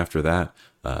continue on after that,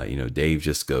 Dave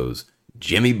just goes,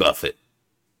 Jimmy Buffett.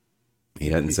 He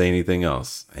doesn't say anything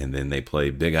else. And then they play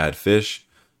Big Eyed Fish.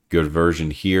 Good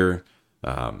version here.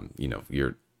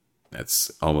 You're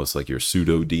That's almost like your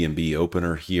pseudo D&B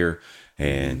opener here.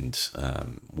 And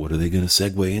what are they going to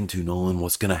segue into, Nolan?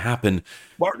 What's going to happen?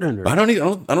 Bartenders. I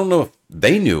don't know if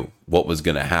they knew what was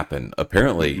going to happen.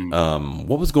 Apparently,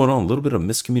 what was going on? A little bit of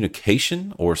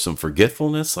miscommunication or some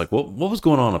forgetfulness. Like what was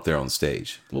going on up there on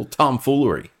stage? A little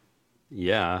tomfoolery.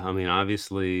 Yeah, I mean,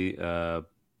 obviously,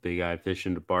 big-eyed fish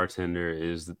and bartender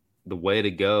is the way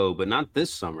to go, but not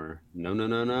this summer. No, no,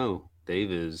 no, no. Dave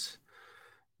is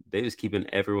keeping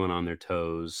everyone on their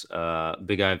toes.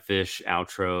 Big-eyed fish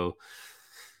outro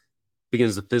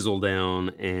begins to fizzle down,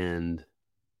 and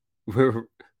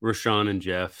Rashawn and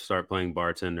Jeff start playing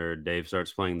bartender. Dave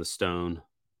starts playing the stone.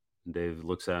 Dave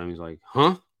looks at him. He's like,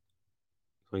 "Huh?"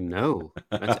 He's like, "No,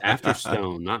 that's after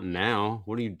stone, not now.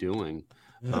 What are you doing?"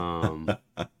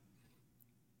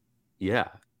 Yeah.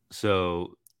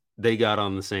 So they got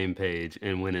on the same page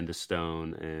and went into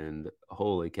stone, and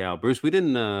holy cow, Bruce, we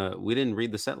didn't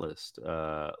read the set list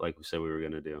like we said we were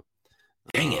gonna do.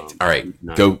 Dang it! All right,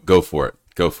 no. go for it.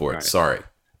 Go for it. Right. Sorry.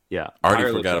 Yeah. I already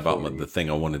Pyre forgot looks at about 40. the thing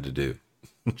I wanted to do.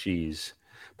 Jeez.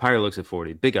 Pyre looks at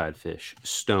 40. Big-eyed fish,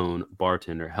 stone,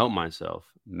 bartender, help myself,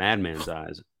 madman's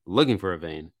eyes, looking for a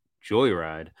vein,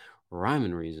 joyride, rhyme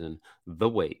and reason, the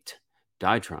wait,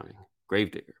 die trying,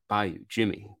 gravedigger, bayou,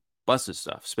 Jimmy, busted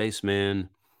stuff, spaceman,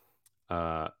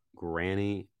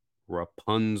 granny,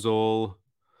 Rapunzel,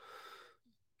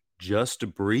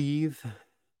 just breathe,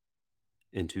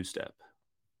 and two-step.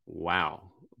 Wow.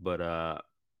 But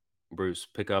Bruce,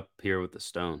 pick up here with the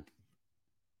stone.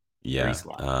 Yeah.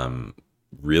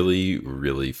 Really,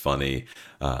 really funny.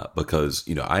 Because,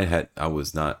 I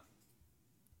was not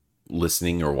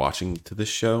listening or watching to this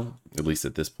show, at least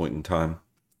at this point in time.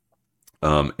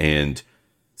 And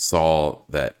saw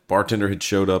that bartender had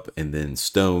showed up, and then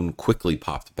Stone quickly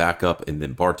popped back up, and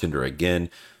then bartender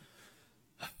again.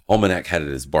 Almanac had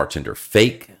it as bartender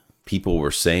fake. People were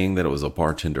saying that it was a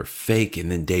bartender fake, and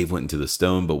then Dave went into the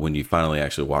stone. But when you finally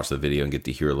actually watch the video and get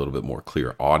to hear a little bit more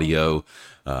clear audio,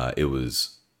 it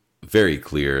was very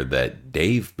clear that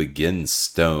Dave begins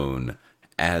stone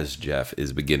as Jeff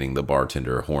is beginning the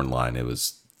bartender horn line. It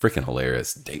was freaking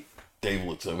hilarious. Dave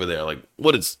looks over there like,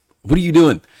 what are you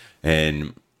doing?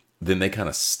 And then they kind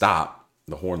of stop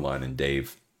the horn line, and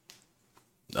Dave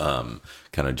kind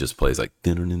of just plays like,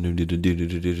 and then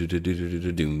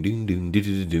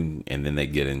they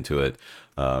get into it.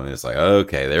 And it's like,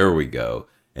 okay, there we go.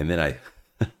 And then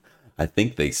I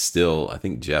think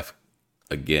Jeff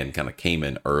again kind of came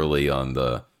in early on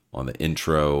the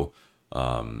intro.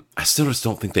 I still just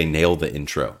don't think they nailed the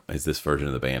intro as this version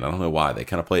of the band. I don't know why. They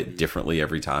kind of play it differently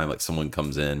every time. Like someone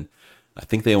comes in. I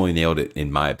think they only nailed it,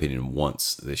 in my opinion,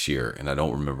 once this year, and I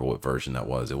don't remember what version that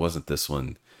was. It wasn't this one.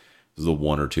 It was the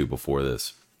one or two before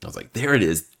this. I was like, there it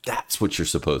is. That's what you're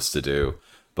supposed to do.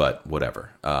 But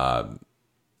whatever. The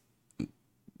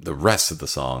rest of the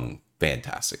song,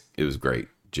 fantastic. It was great.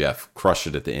 Jeff crushed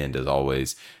it at the end as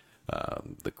always.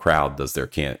 The crowd does their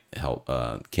can't help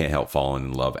falling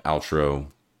in love outro.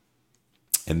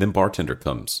 And then bartender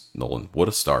comes, Nolan. What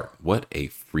a start. What a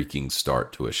freaking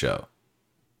start to a show.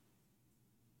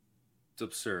 It's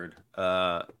absurd.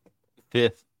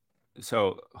 Fifth.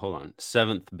 So hold on.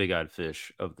 7th big-eyed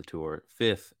fish of the tour.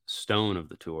 5th stone of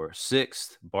the tour.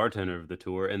 6th bartender of the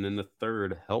tour. And then the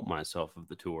 3rd help myself of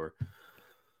the tour.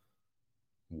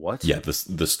 What? Yeah, the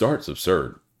start's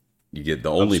absurd. You get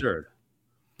the only absurd.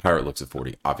 Pirate looks at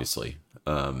 40, obviously.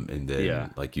 And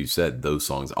then, like you said, those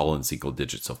songs all in single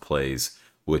digits of plays,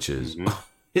 which is,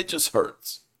 it just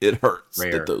hurts. It hurts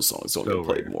that those songs don't get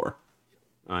played more.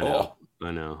 I know.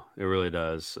 It really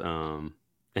does.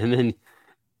 And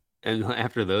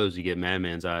after those, you get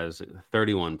Madman's Eyes,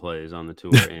 31 plays on the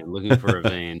tour, and Looking for a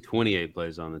Vein, 28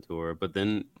 plays on the tour. But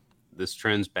then this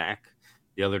trends back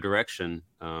the other direction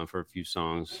for a few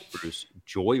songs. Bruce,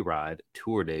 Joyride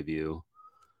tour debut.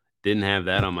 Didn't have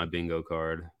that on my bingo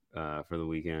card for the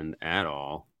weekend at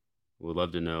all. Would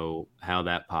love to know how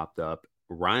that popped up.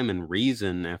 Rhyme and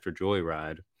Reason after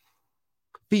Joyride,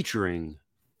 featuring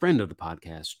friend of the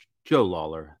podcast, Joe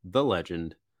Lawler, the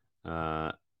legend.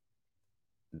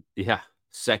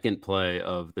 Second play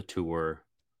of the tour.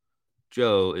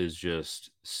 Joe is just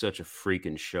such a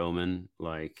freaking showman.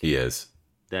 Like, he is.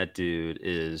 That dude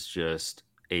is just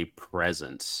a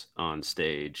presence on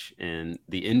stage. And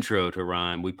the intro to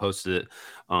Rhyme, we posted it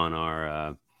on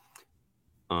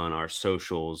our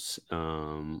socials.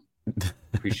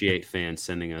 Appreciate fans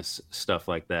sending us stuff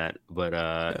like that.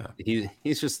 But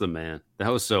he's just the man.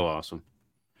 That was so awesome.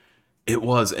 It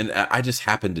was, and I just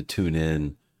happened to tune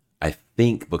in, I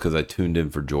think because I tuned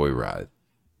in for Joyride.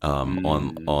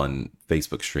 Mm. on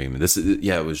Facebook stream. And this is,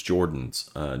 yeah, it was Jordan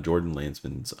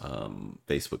Landsman's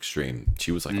Facebook stream.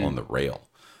 She was like on Mm. the rail,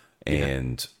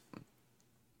 Yeah.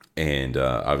 and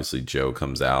obviously Joe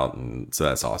comes out, and so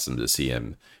that's awesome to see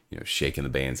him, shaking the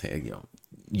band's hand,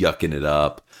 yucking it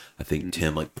up. I think Mm.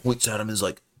 Tim like points at him, is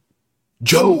like,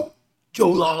 Joe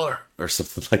Lawler, or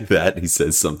something like that. He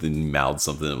says something, mouthed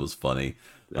something that was funny.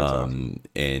 That's awesome.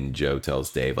 And Joe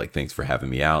tells Dave, like, thanks for having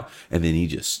me out. And then he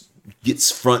just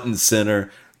gets front and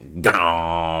center. And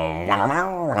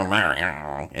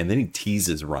then he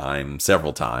teases Rhyme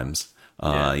several times.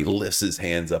 Yeah. He lifts his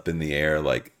hands up in the air,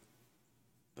 like,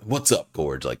 what's up,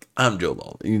 Gorge? Like, I'm Joe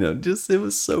Lawler. Just, it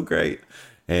was so great.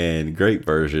 And great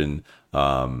version.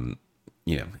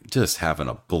 Just having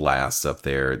a blast up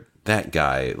there. That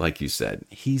guy, like you said,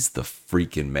 he's the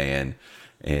freaking man.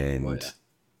 And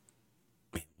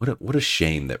what a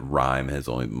shame that Rhyme has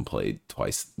only been played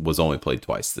twice. Was only played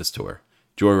twice this tour.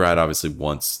 Joyride obviously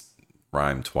once,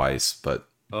 Rhyme twice, but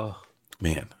Oh,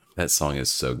 man, that song is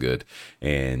so good.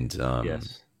 And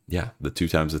yes. yeah, the 2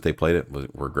 times that they played it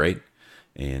were great.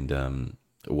 And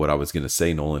what I was going to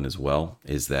say, Nolan, as well,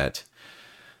 is that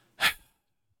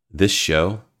this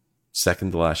show,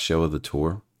 second to last show of the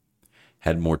tour,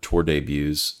 had more tour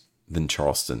debuts than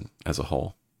Charleston as a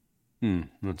whole.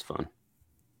 That's fun.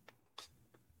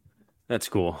 That's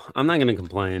cool. I'm not going to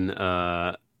complain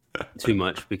too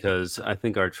much because I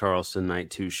think our Charleston Night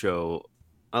 2 show,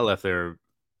 I left there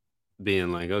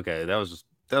being like, okay, that was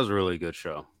a really good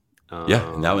show.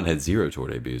 Yeah, and that one had 0 tour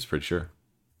debuts, pretty sure.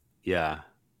 Yeah.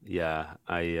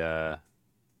 I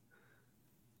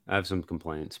have some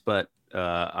complaints, but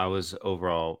I was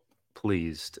overall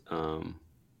pleased.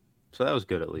 So that was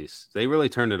good at least. They really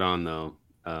turned it on though.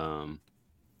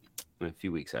 A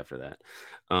few weeks after that.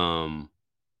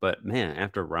 But man,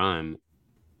 after Rhyme,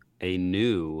 a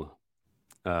new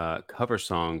cover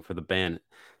song for the band.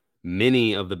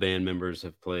 Many of the band members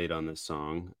have played on this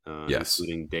song, Yes.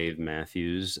 including Dave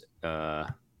Matthews.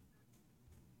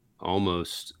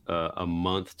 Almost a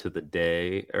month to the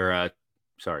day, or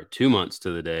 2 months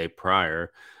to the day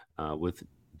prior, with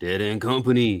Dead and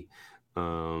Company,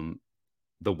 The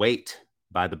Weight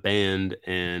by the band,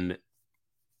 and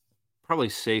probably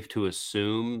safe to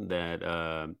assume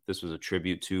that this was a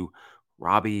tribute to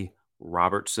Robbie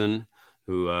Robertson,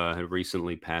 who had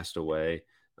recently passed away,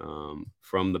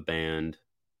 from the band.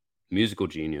 Musical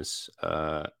genius,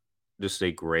 just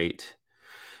a great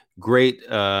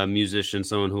musician,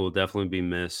 someone who will definitely be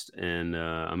missed. And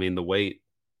I mean, The Weight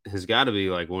has got to be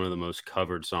like one of the most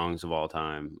covered songs of all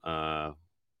time. I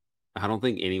don't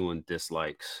think anyone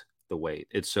dislikes The Weight.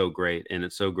 It's so great, and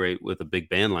it's so great with a big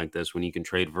band like this when you can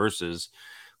trade verses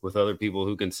with other people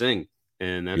who can sing,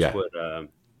 and Yeah.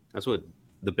 that's what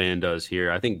the band does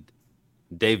here. I think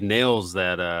Dave nails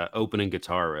that opening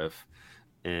guitar riff,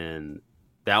 and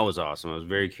that was awesome. I was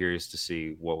very curious to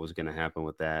see what was going to happen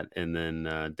with that. And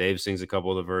then Dave sings a couple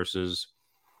of the verses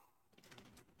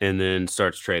and then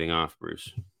starts trading off, Bruce.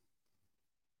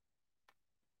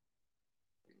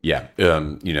 Yeah.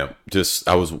 Just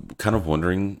I was kind of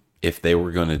wondering if they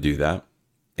were going to do that.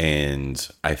 And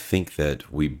I think that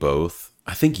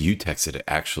I think you texted it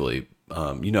actually.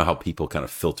 You know how people kind of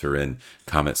filter in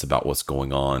comments about what's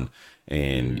going on.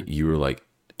 And you were like,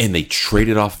 and they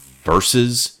traded off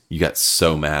verses. You got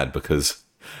so mad because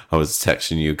I was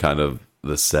texting you kind of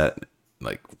the set,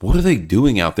 like, what are they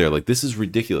doing out there? Like, this is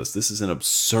ridiculous. This is an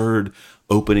absurd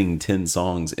opening 10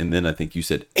 songs. And then I think you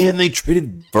said, and they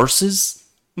traded verses.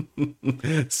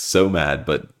 So mad,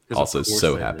 but also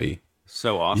so happy.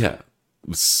 So awesome. Yeah, it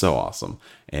was so awesome.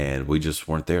 And we just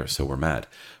weren't there, so we're mad.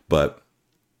 But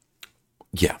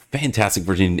yeah, fantastic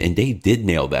version. And Dave did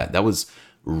nail that. That was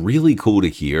really cool to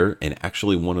hear. And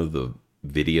actually, one of the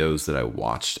videos that I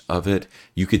watched of it,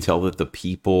 you could tell that the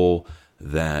people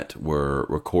that were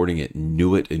recording it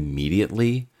knew it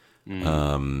immediately.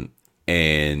 And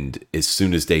as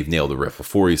soon as Dave nailed the riff,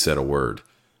 before he said a word,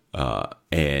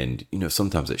 and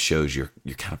sometimes it shows you're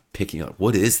kind of picking up,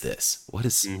 what is this?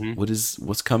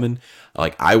 What's coming?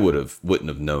 Like I wouldn't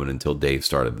have known until Dave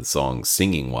started the song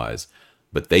singing wise,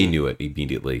 but they knew it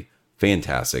immediately.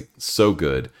 Fantastic, so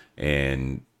good.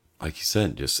 And like you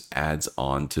said, just adds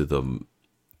on to the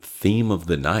theme of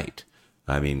the night.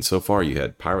 I mean, so far you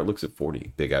had Pirate Looks at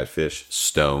 40, Big Eyed Fish,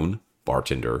 Stone,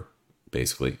 Bartender,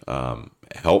 basically,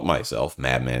 Help Myself,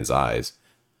 Madman's Eyes,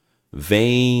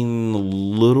 Vain, a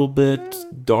little bit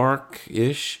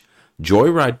dark-ish,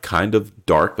 Joyride, kind of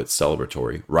dark but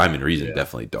celebratory, Rhyme and Reason,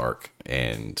 definitely dark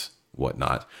and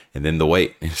whatnot, and then The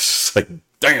Weight. It's just like,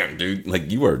 damn, dude,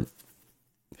 like you are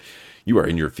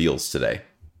in your feels today.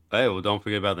 Hey, well, don't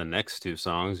forget about the next 2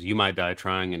 songs, You Might Die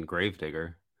Trying and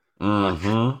Gravedigger. Like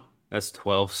Mm-hmm. that's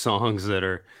 12 songs that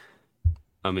are.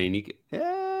 I mean, you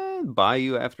could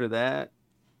Bayou after that.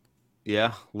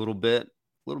 Yeah, a little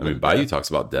I bit mean, of Bayou death. talks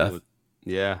about death.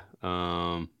 Yeah.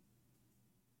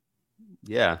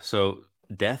 Yeah. So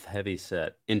death heavy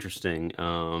set. Interesting.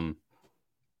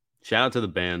 Shout out to the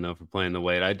band though for playing the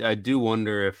weight. I do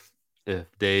wonder if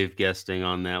Dave guesting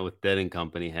on that with Dead and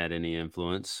Company had any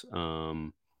influence.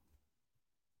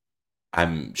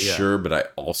 I'm Yeah. sure, but I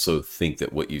also think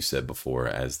that what you said before,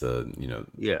 as the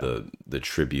Yeah. the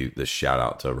tribute, the shout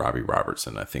out to Robbie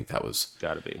Robertson, I think that was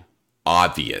Gotta be.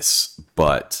 obvious.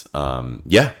 But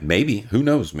yeah, maybe, who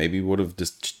knows? Maybe would have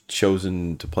just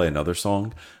chosen to play another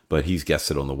song. But he's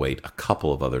guested on the weight a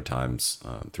couple of other times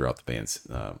throughout the band's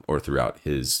or throughout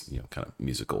his kind of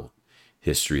musical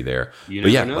history there. You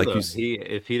But never yeah, know like you, though. He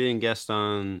if he didn't guest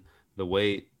on the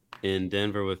weight in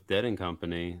Denver with Dead and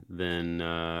Company, then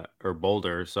or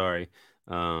Boulder, sorry.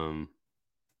 Um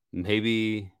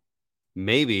maybe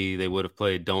maybe they would have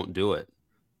played Don't Do It.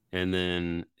 And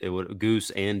then it would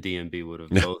Goose and DMB would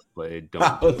have both played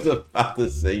I Don't Do was It. about to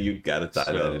say you got to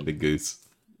tie that So into Goose,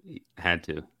 had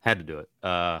to do it.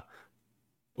 or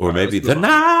All right, let's maybe the move on.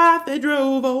 night they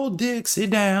drove old Dixie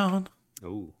down.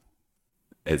 Oh,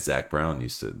 As Zach Brown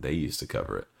they used to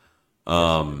cover it.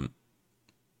 yes, he did. Um,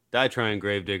 Die Trying,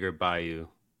 Gravedigger, Bayou,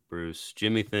 Bruce,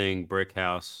 Jimmy Thing, Brick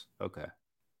House. Okay.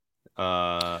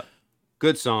 Uh,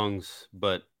 good songs,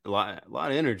 but a lot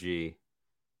of energy.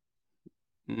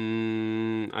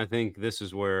 I think this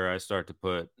is where I start to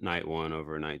put night one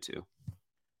over night two.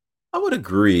 I would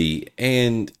agree,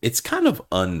 and it's kind of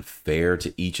unfair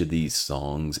to each of these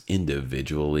songs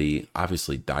individually.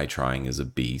 Obviously, Die Trying is a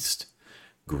beast.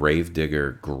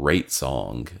 Gravedigger, great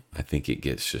song. I think it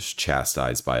gets just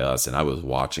chastised by us. And I was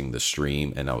watching the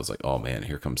stream and I was like, oh man,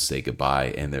 here comes Say Goodbye.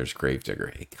 And there's Gravedigger.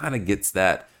 It kind of gets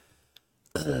that,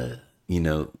 you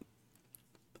know,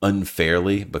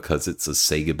 unfairly because it's a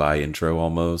Say Goodbye intro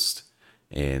almost.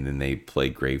 And then they play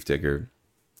Gravedigger.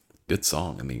 Good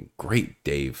song. I mean, great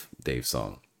Dave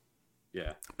song.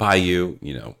 Yeah. Bayou,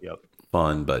 Yep.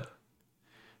 fun, but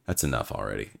that's enough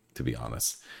already, to be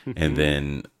honest. And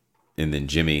then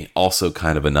Jimmy, also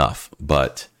kind of enough,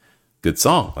 but good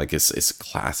song. Like it's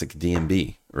classic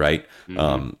DMB, right?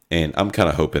 hmm And I'm kind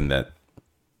of hoping that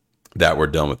we're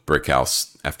done with Brick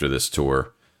House after this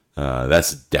tour.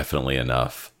 That's definitely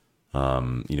enough.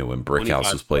 When Brick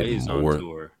House 25 was played plays on more,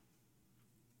 tour.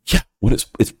 yeah, when it's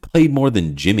played more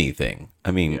than Jimmy thing.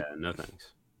 I mean, Yeah, no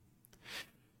thanks.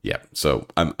 yeah. So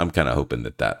I'm kind of hoping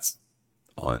that that's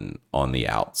on the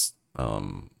outs.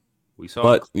 We saw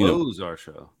it But close our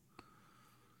show.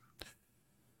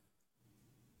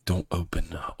 don't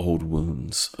open old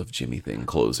wounds of Jimmy thing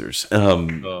closers.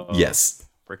 Uh, Yes,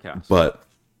 Brick House.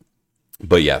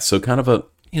 but yeah, so kind of a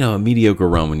mediocre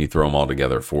run when you throw them all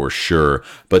together for sure.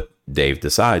 But Dave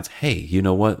decides, hey, you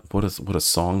know what a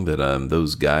song that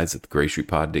those guys at the Gray Street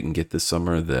Pod didn't get this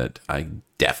summer that I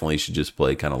definitely should just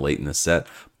play kind of late in the set.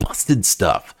 Busted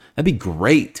Stuff. That'd be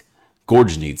great.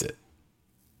 Gorge needs it.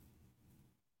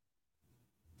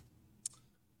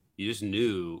 You just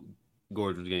knew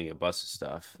Gorge was going to get busted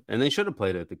stuff, and they should have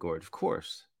played it at the Gorge, of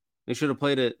course. They should have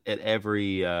played it at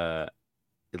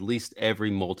at least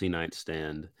every multi-night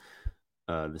stand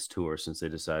this tour since they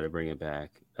decided to bring it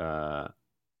back.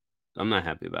 I'm not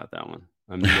happy about that one.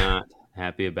 I'm not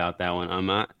happy about that one. I'm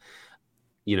not.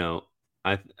 You know,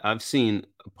 I've seen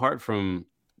apart from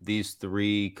these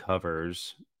three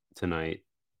covers tonight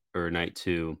or night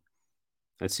two,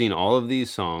 I've seen all of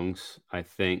these songs. I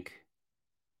think,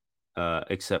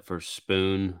 except for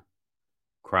Spoon,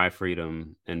 Cry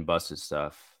Freedom, and Busted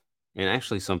Stuff, and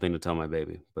actually Something to Tell My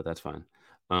Baby, but that's fine.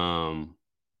 Um,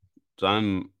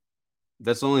 so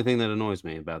that's the only thing that annoys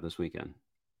me about this weekend.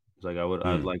 It's like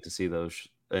I'd Hmm. like to see those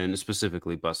and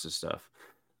specifically Busted Stuff.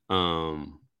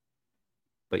 Um,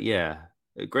 but yeah,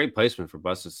 a great placement for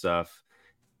Busted Stuff.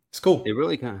 It's cool. It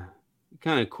really kind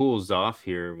of cools off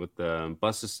here with the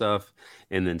Busted Stuff,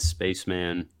 and then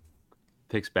Spaceman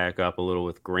picks back up a little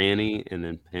with Granny, and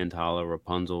then Pantala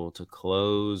Rapunzel to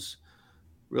close.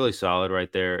 Really solid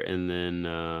right there. And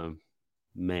then,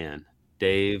 man,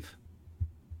 Dave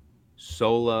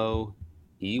solo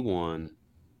E1,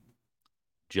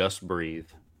 Just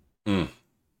Breathe, Mm.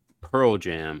 Pearl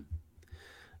Jam.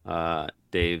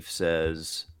 Dave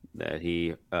says that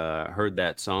he heard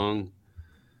that song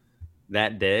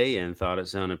that day and thought it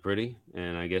sounded pretty.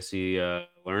 And I guess he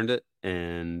learned it.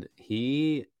 And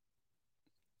he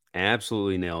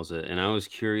absolutely nails it. And I was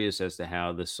curious as to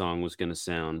how this song was going to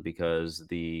sound because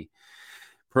the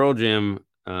Pearl Jam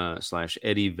slash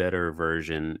Eddie Vedder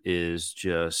version is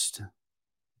just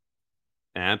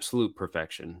absolute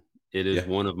perfection. It is Yeah.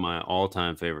 one of my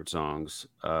all-time favorite songs.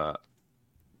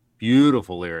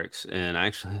 Beautiful lyrics, and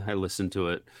actually, I listened to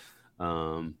it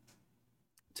um,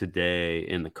 today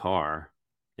in the car,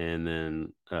 and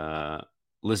then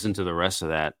listened to the rest of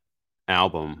that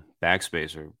album,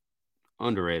 Backspacer,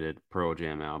 underrated Pearl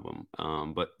Jam album.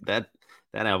 But that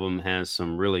album has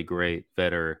some really great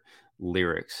Vedder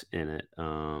lyrics in it.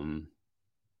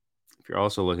 If you're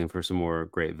also looking for some more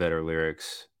great Vedder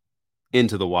lyrics,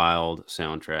 Into the Wild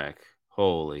soundtrack.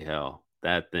 Holy hell,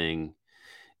 that thing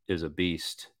is a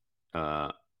beast.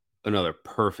 Uh, Another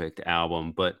perfect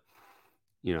album, but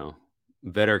you know,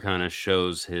 Vedder kind of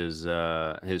shows his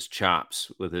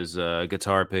chops with his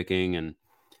guitar picking and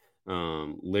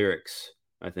lyrics.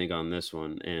 I think on this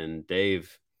one, and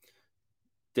Dave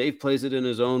plays it in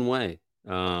his own way.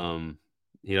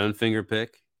 He doesn't finger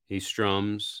pick. He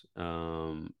strums.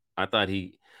 I thought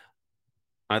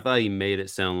he made it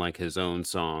sound like his own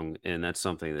song, and that's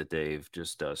something that Dave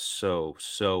just does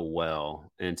so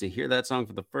well. And to hear that song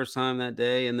for the first time that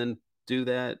day and then do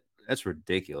that, that's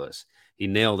ridiculous. He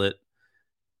nailed it.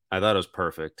 I thought it was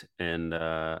perfect, and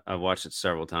I've watched it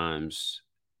several times.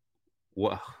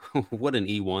 What what an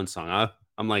E1 song!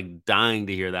 I'm like dying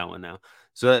to hear that one now.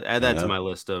 So add I that to know. my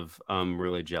list of I'm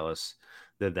really jealous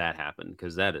that that happened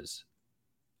because that is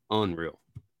unreal.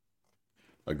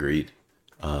 Agreed.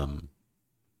 Um,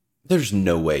 there's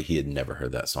no way he had never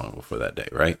heard that song before that day,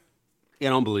 right? Yeah,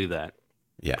 I don't believe that.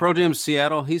 Yeah. Pro Jam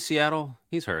Seattle. He's Seattle.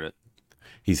 He's heard it.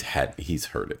 He's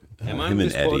heard it. Am I Him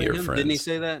and Eddie misquoting are him? Didn't he friends.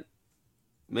 say that?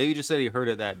 Maybe he just said he heard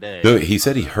it that day. No, he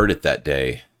said he heard it that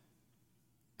day.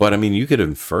 But I mean, you could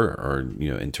infer or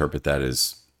interpret that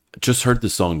as just heard the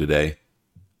song today,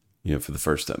 for the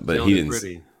first time. But he Sounded didn't.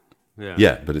 pretty. Yeah.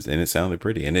 Yeah, but it sounded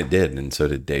pretty, and it did, and so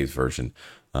did Dave's version.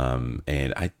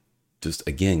 And I just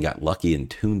again got lucky and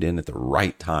tuned in at the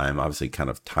right time. Obviously, kind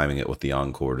of timing it with the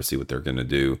encore to see what they're gonna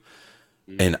do,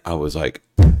 and I was like,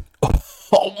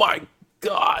 "Oh my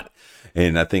god!"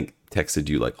 And I think texted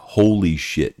you like, "Holy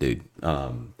shit, dude!"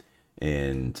 And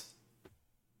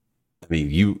I mean,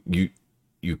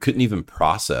 you couldn't even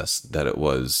process that it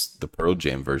was the Pearl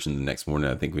Jam version the next morning.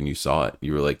 I think when you saw it,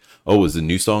 you were like, "Oh, was the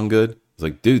new song good?" It's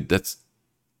like, dude, it's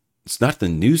not the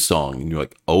new song. And you're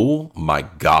like, "Oh my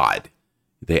god,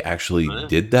 they actually I know.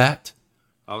 did that."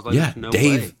 I was like, Yeah, "There's no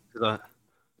Dave. way." 'Cause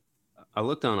I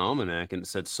looked on Almanac and it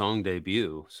said song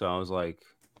debut, so I was like,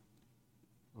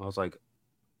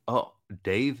 "Oh,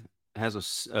 Dave has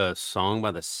a song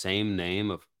by the same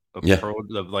name of Yeah,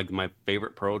 like my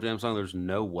favorite Pearl Jam song." There's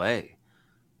no way.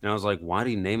 And I was like, "Why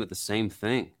do you name it the same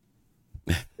thing?"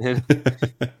 And,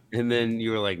 and then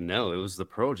you were like, "No, it was the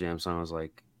Pearl Jam song." I was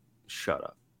like, "Shut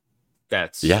up.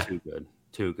 That's yeah, too good.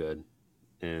 Too good."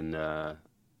 And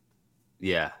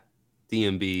yeah,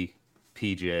 DMB,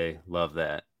 PJ, love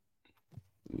that.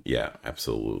 yeah,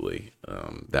 absolutely.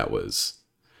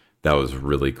 That was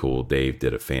really cool. Dave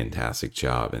did a fantastic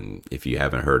job, and if you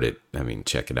haven't heard it, I mean,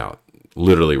 check it out,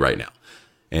 literally right now.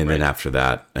 And then Right. after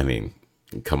that, I mean,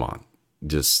 come on,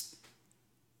 just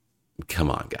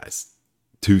come on, guys.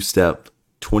 Two step,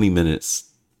 20 minutes.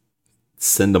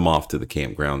 Send them off to the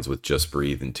campgrounds with Just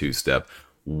Breathe and Two Step.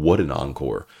 What an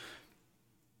encore.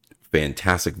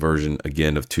 Fantastic version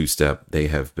again of Two Step. They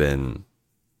have been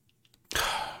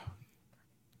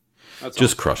That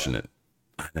just song's crushing it.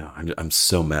 I know. I'm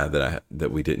so mad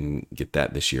that we didn't get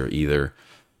that this year either,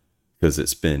 because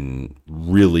it's been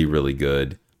really really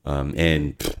good.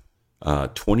 And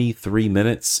 23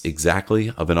 minutes exactly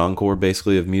of an encore,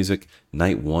 basically, of music.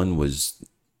 Night one was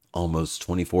almost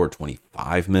 24,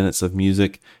 25 minutes of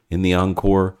music in the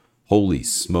encore. Holy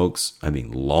smokes. I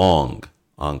mean, long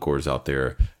encores out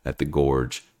there at the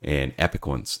Gorge, and epic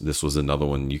ones. This was another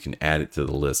one. You can add it to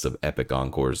the list of epic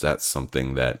encores. That's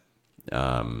something that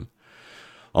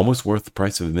almost worth the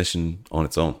price of admission on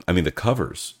its own. I mean, the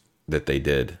covers that they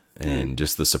did and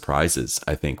just the surprises,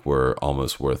 I think, were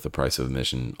almost worth the price of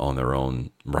admission on their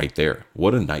own right there.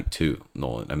 What a night too,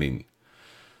 Nolan. I mean,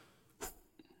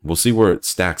 we'll see where it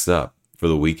stacks up for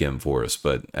the weekend for us,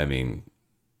 but I mean,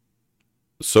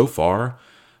 so far,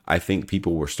 I think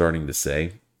people were starting to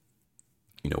say,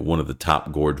 one of the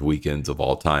top Gorge weekends of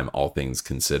all time, all things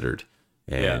considered.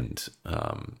 Yeah. And,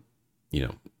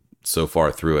 so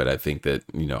far through it, I think that,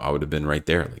 I would have been right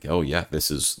there. Like, oh yeah,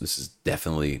 this is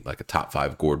definitely like a top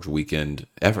 5 Gorge weekend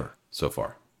ever so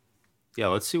far. Yeah,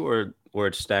 let's see where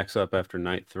it stacks up after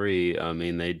night 3. I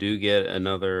mean, they do get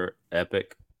another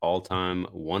epic all-time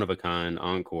one of a kind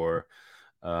encore.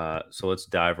 So let's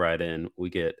dive right in. We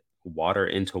get Water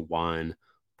into Wine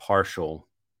partial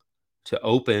to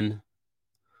open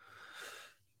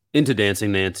into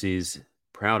Dancing Nancy's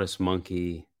Proudest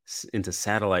Monkey into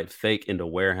satellite, fake into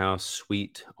warehouse,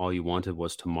 sweet. All you wanted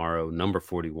was tomorrow. Number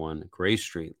 41, Gray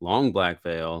Street, Long Black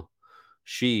Veil.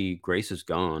 She, Grace is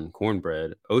gone.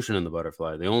 Cornbread, Ocean and the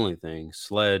Butterfly, The Only Thing,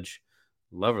 Sledge,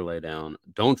 Lover Lay Down,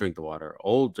 Don't Drink the Water,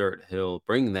 Old Dirt Hill,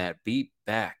 Bring That Beat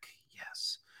Back.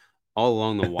 Yes. All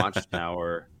Along the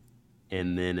Watchtower,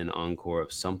 and then an encore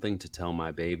of Something to Tell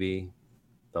My Baby,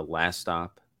 The Last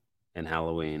Stop, and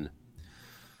Halloween.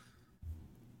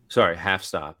 Sorry, Half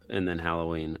Stop, and then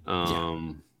Halloween.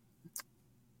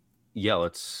 Yeah,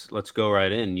 let's go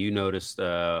right in. You noticed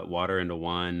Water into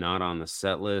Wine not on the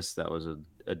set list. That was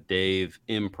a Dave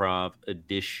improv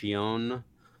edition.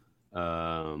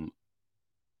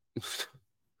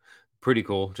 Pretty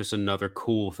cool. Just another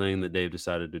cool thing that Dave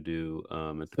decided to do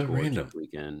at the Gorge this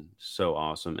weekend. So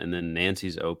awesome. And then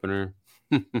Nancy's opener.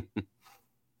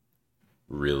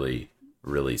 Really,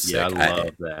 really sick. Yeah, I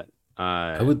love that.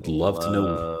 I would love to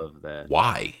know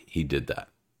why he did that.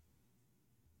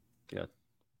 Yeah.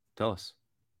 Tell us.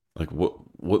 Like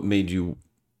what made you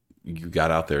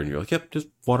got out there and you're like, yep, just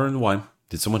Water and Wine.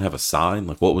 Did someone have a sign?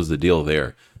 Like, what was the deal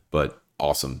there? But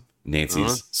awesome.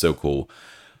 Nancy's so cool.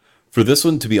 For this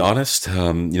one, to be honest,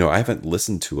 I haven't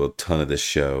listened to a ton of this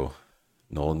show.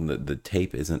 Nolan, the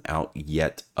tape isn't out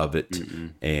yet of it.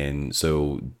 And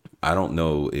so I don't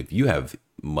know if you have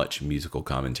much musical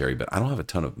commentary, but I don't have a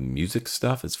ton of music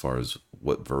stuff as far as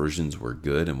what versions were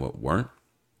good and what weren't.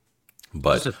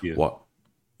 But just a few.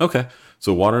 Okay,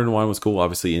 so Water and Wine was cool,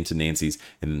 obviously into Nancy's,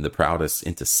 and then The Proudest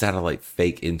into Satellite,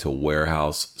 Fake into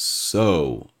Warehouse.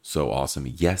 So awesome.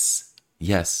 Yes,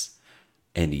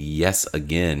 and yes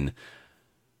again.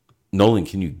 Nolan,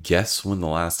 can you guess when the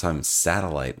last time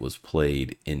Satellite was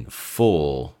played in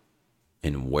full,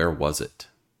 and where was it?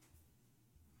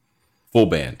 Full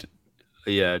band.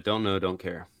 Yeah, don't know, don't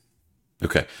care.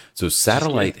 Okay, so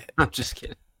Satellite... I'm just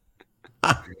kidding.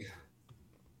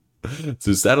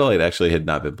 So Satellite actually had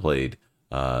not been played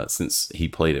since he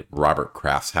played at Robert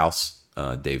Kraft's house,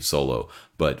 Dave Solo.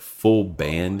 But full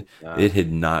band, it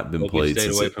had not been played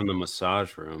since... Stayed away from the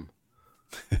massage room.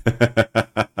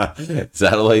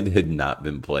 Satellite had not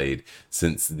been played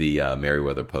since the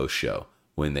Merriweather Post show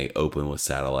when they opened with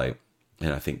Satellite.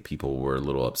 And I think people were a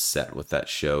little upset with that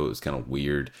show. It was kind of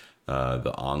weird.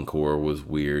 The encore was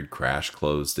weird. Crash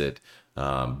closed it.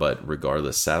 But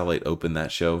regardless, Satellite opened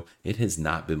that show. It has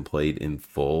not been played in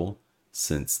full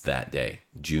since that day,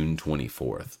 June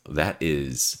 24th. That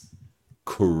is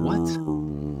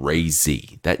crazy.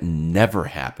 What? That never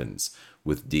happens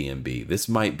with DMB. This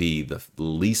might be the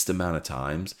least amount of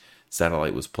times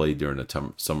Satellite was played during a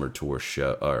summer tour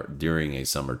show, or during a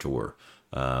summer tour.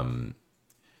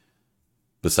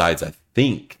 Besides, I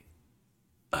think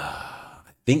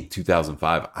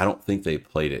 2005, I don't think they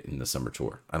played it in the summer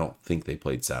tour. I don't think they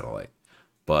played Satellite,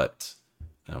 but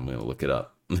I'm going to look it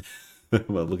up. I'm going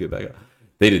to look it back up.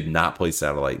 They did not play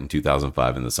Satellite in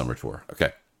 2005 in the summer tour.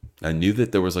 Okay. I knew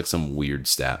that there was like some weird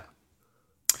stat.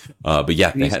 But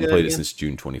yeah, they hadn't played it since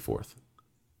June 24th.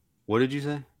 What did you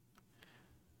say?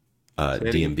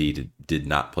 DMB did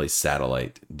not play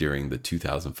Satellite during the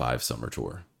 2005 summer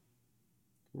tour.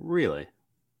 Really?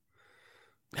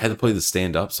 Had to play the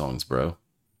stand-up songs, bro.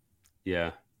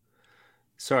 Yeah.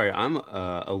 Sorry, I'm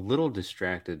a little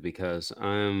distracted because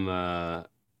I'm I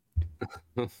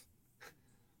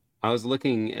was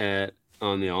looking at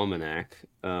on the almanac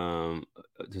to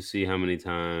see how many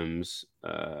times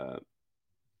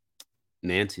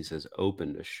Nancy says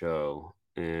opened a show,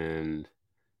 and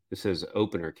it says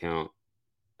opener count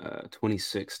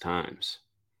 26 times.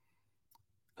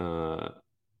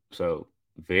 So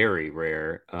very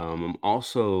rare. I'm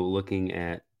also looking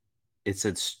at, it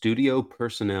said studio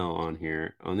personnel on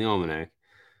here on the almanac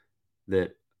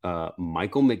that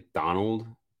Michael McDonald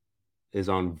is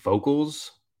on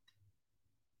vocals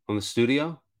on the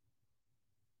studio.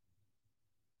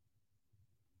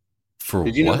 For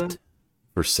Did you what? Know that?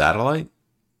 For Satellite?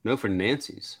 No, for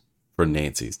Nancy's. For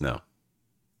Nancy's, no.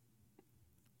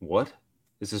 What?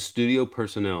 It's a studio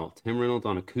personnel. Tim Reynolds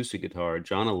on acoustic guitar,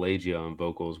 John Alagia on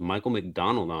vocals, Michael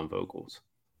McDonald on vocals,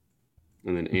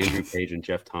 and then Andrew Page and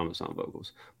Jeff Thomas on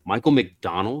vocals. Michael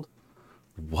McDonald?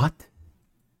 What?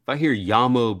 If I hear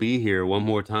Yamo be here one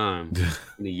more time,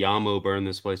 the Yamo burn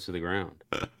this place to the ground.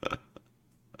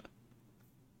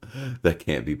 That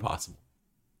can't be possible.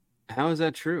 How is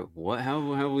that true? What?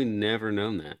 How have we never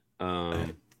known that?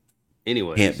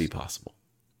 Anyways, can't be possible.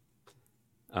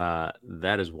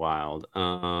 That is wild.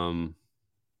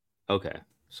 Okay,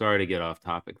 sorry to get off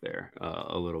topic there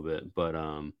a little bit, but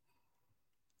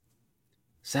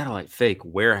Satellite, Fake,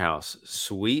 Warehouse,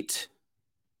 Sweet.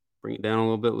 Bring it down a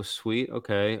little bit with Sweet.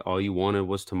 Okay, All You Wanted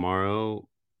Was Tomorrow.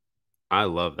 I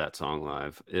love that song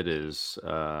live. It is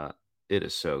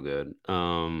so good.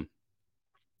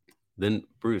 Then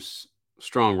Bruce,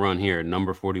 strong run here,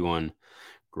 number 41,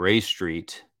 Gray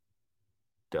Street,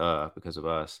 duh, because of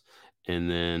us. And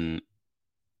then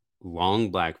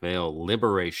Long Black Veil,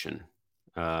 Liberation.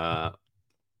 Uh,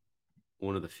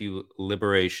 one of the few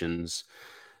liberations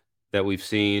that we've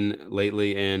seen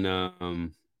lately. And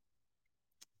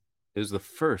it was the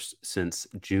first since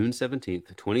June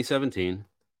 17th, 2017,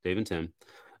 Dave and Tim.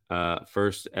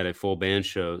 First at a full band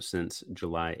show since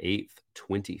July 8th,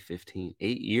 2015.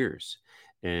 8 years.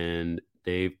 And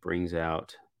Dave brings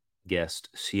out guest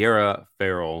Sierra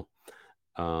Farrell,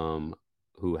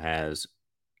 who has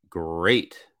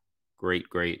great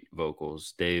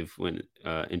vocals. Dave, when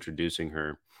introducing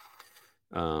her,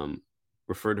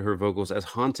 referred to her vocals as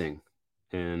haunting.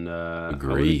 And I would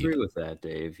agree with that,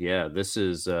 Dave. Yeah, this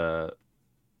is a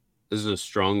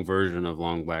strong version of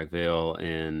Long Black Veil,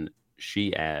 and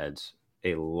she adds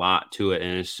a lot to it.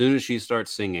 And as soon as she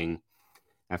starts singing,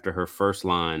 after her first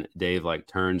line, Dave like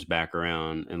turns back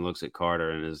around and looks at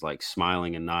Carter and is like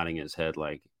smiling and nodding his head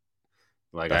like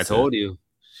I told you,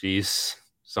 she's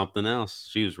something else.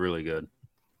 She was really good.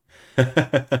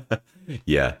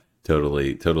 Yeah,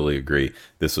 totally agree.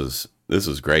 This was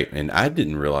great, and I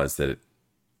didn't realize that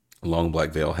Long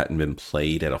Black Veil hadn't been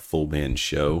played at a full band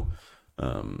show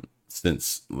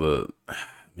since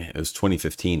it was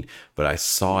 2015, but I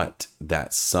saw it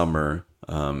that summer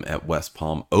at West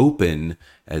Palm open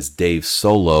as Dave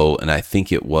solo, and I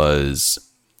think it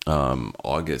was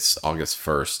August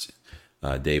 1st.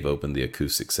 Dave opened the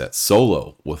acoustic set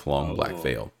solo with Long Black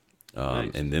Veil.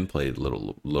 Nice. And then played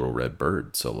Little Red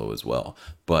Bird solo as well.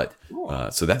 But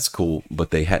so that's cool.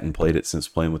 But they hadn't played it since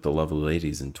playing with the Lovely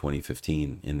Ladies in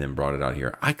 2015, and then brought it out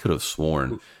here. I could have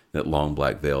sworn that Long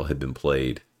Black Veil had been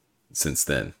played since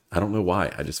then. I don't know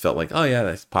why. I just felt like, oh yeah,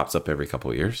 that pops up every couple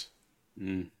of years.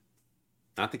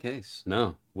 Not the case.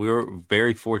 No, we were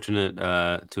very fortunate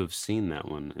to have seen that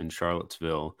one in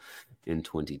Charlottesville in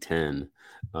 2010,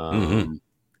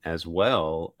 as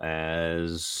well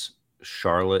as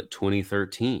Charlotte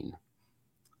 2013.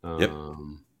 Yep.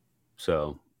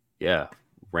 So yeah,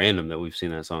 random that we've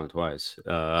seen that song twice.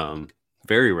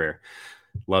 Very rare.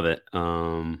 Love it.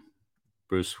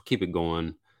 Bruce, keep it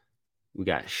going. We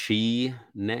got She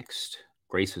next.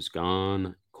 Grace is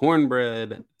Gone.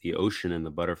 Cornbread. The Ocean and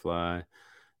the Butterfly.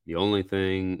 The Only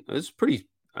Thing. It's pretty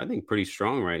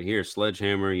strong right here.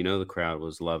 Sledgehammer. You know the crowd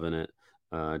was loving it.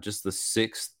 Just the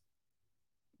sixth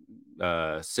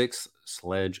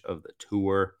sledge of the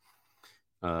tour.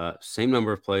 Same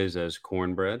number of plays as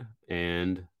Cornbread,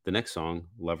 and the next song,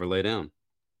 Lover Lay Down,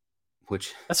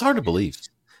 which that's hard to believe.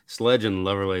 Sledge and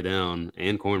Lover Lay Down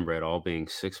and Cornbread all being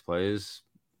 6 plays.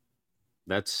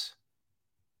 That's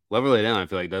Lover Lay Down. I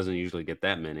feel like doesn't usually get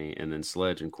that many, and then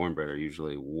Sledge and Cornbread are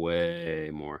usually way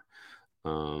more.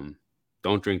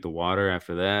 Don't Drink the Water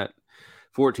after that.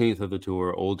 14th of the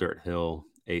tour, Old Dirt Hill,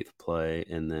 8th play,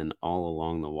 and then All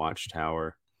Along the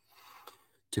Watchtower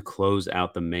to close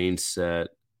out the main set.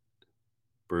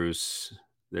 Bruce,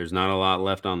 there's not a lot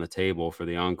left on the table for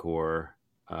the encore,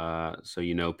 so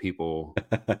you know people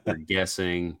are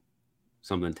guessing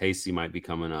something tasty might be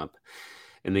coming up,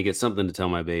 and they get Something to Tell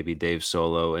My Baby, Dave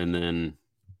solo, and then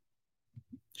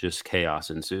just chaos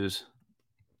ensues.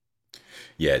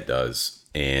 Yeah, it does,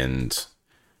 and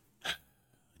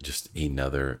just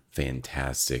another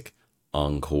fantastic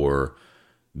encore.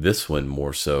 This one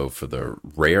more so for the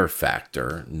rare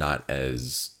factor, not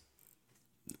as,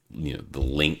 you know, the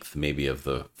length maybe of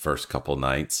the first couple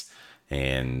nights.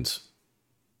 And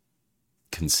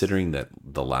considering that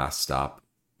The Last Stop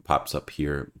pops up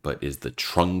here, but is the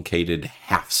truncated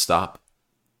half stop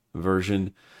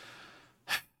version,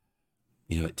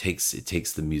 you know, it takes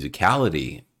the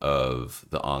musicality of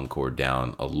the encore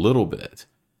down a little bit.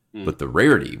 But the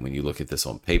rarity, when you look at this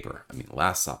on paper, I mean,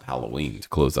 Last Stop Halloween to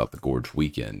close out the Gorge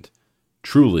weekend,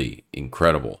 truly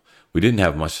incredible. We didn't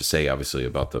have much to say, obviously,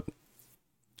 about the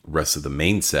rest of the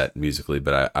main set musically,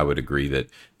 but I would agree that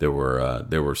there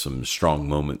were some strong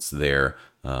moments there,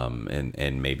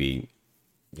 and maybe,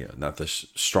 you know, not the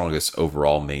strongest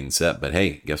overall main set, but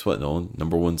hey, guess what, Nolan?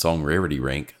 Number 1 song rarity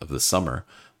rank of the summer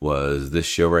was this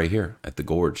show right here at the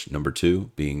Gorge. Number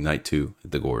 2 being Night 2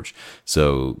 at the Gorge.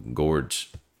 So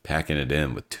Gorge packing it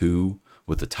in with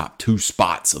the top 2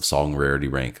 spots of song rarity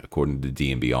rank according to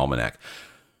D&B Almanac.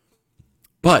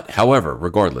 But however,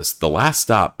 regardless, The Last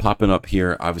Stop popping up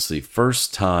here, obviously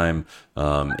first time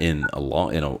in a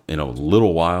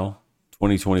little while,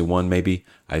 2021 maybe,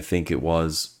 I think it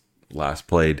was last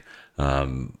played.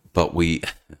 But we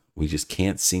just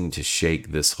can't seem to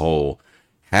shake this whole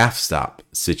half stop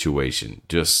situation.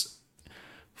 Just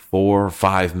 4 or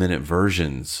 5 minute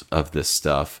versions of this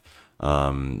stuff.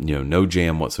 No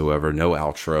jam whatsoever, no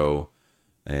outro,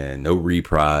 and no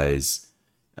reprise.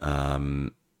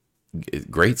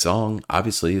 Great song.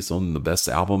 Obviously, it's on the best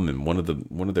album and one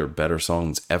of their better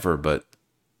songs ever. But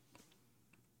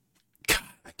God,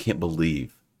 I can't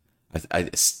believe. I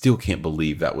still can't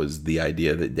believe that was the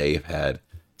idea that Dave had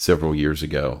several years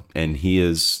ago, and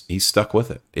he's stuck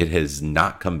with it. It has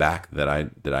not come back that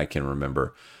I can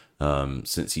remember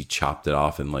since he chopped it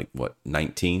off in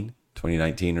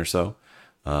 2019 or so.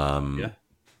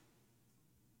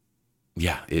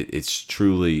 It's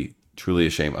truly a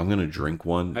shame. I'm gonna drink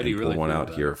one and pour one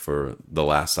out here for the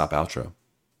last stop outro.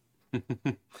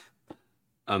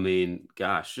 I mean,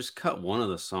 gosh, just cut one of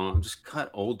the songs. Just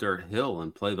cut Old Dirt Hill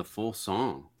and play the full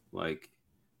song.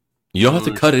 You don't have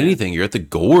to cut anything. You're at the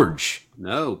Gorge.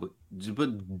 No, but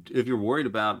if you're worried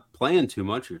about playing too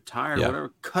much, you're tired,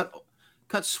 whatever,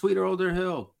 cut Sweeter Old Dirt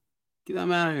Hill. Get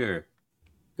them out of here.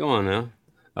 Go on now.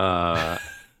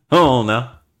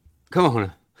 Come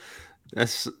on.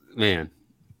 That's, man.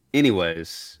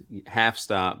 Anyways, half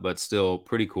stop, but still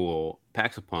pretty cool.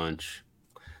 Packs a punch.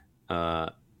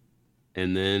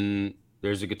 And then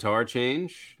there's a guitar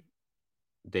change.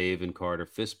 Dave and Carter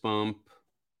fist bump.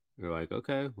 You're like,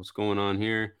 okay, what's going on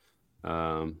here?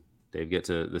 Dave gets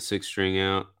the 6th string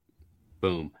out.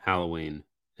 Boom, Halloween.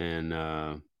 And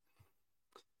I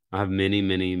have many,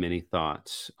 many, many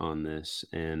thoughts on this.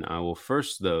 And I will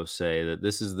first, though, say that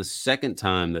this is the second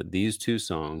time that these two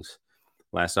songs,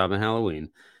 Last Stop and Halloween,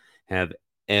 have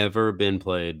ever been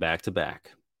played back to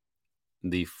back.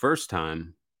 The first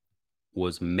time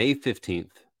was May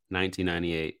 15th,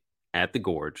 1998 at the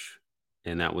Gorge,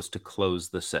 and that was to close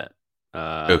the set.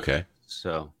 Okay.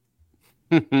 So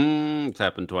it's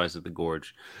happened twice at the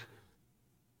Gorge.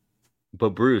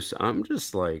 But Bruce, I'm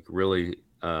just really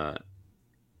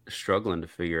struggling to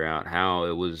figure out how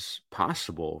it was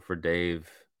possible for Dave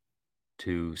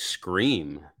to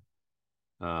scream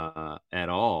at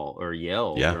all or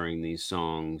yell during these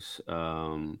songs.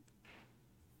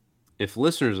 If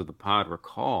listeners of the pod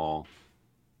recall,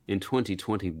 in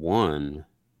 2021,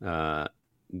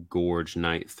 Gorge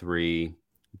Night 3,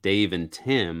 Dave and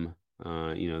Tim,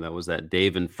 that was that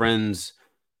Dave and Friends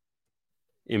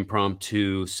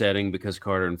impromptu setting because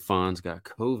Carter and Fonz got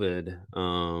COVID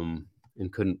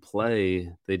and couldn't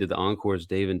play. They did the encores,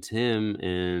 Dave and Tim,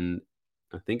 and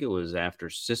I think it was after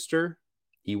Sister,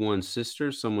 E1's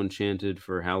Sister, someone chanted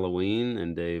for Halloween,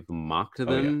 and Dave mocked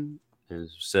them and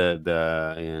said,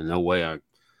 no way, I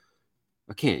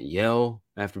can't yell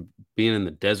after being in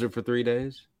the desert for 3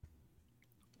 days.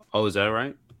 Oh, is that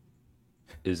right?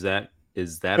 Is that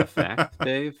a fact,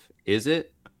 Dave? Is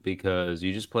it? Because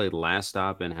you just played Last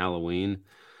Stop and Halloween,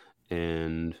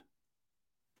 and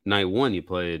night 1 you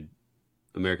played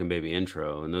American Baby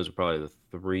Intro, and those are probably the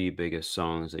 3 biggest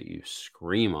songs that you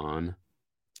scream on.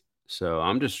 So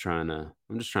I'm just trying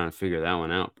to figure that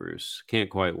one out, Bruce. Can't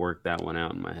quite work that one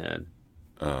out in my head.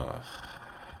 I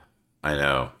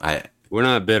know. We're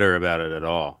not bitter about it at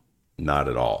all. Not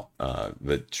at all.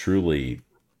 But truly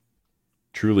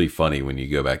funny when you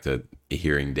go back to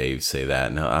hearing Dave say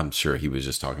that. And I'm sure he was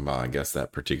just talking about, I guess,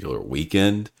 that particular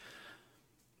weekend.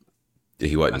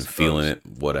 He wasn't feeling it,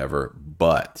 whatever.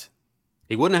 But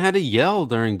he wouldn't have had to yell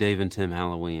during Dave and Tim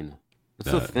Halloween.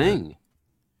 That's the thing.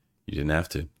 You didn't have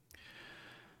to.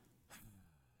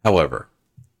 However,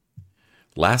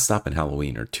 Last Stop and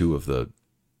Halloween are 2 of the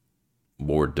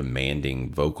more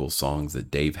demanding vocal songs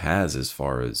that Dave has as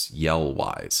far as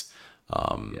yell-wise.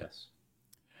 Yes.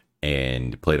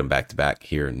 And played them back to back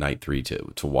here in night 3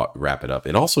 to wrap it up.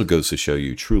 It also goes to show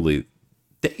you truly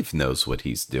Dave knows what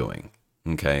he's doing.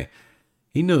 Okay.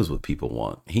 He knows what people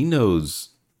want. He knows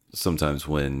sometimes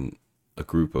when a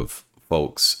group of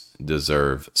folks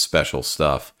deserve special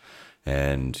stuff,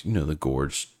 and the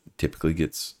Gorge typically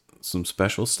gets some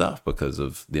special stuff because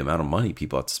of the amount of money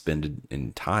people have to spend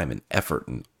in time and effort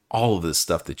and all of this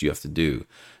stuff that you have to do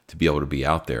to be able to be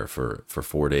out there for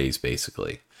 4 days,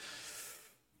 basically.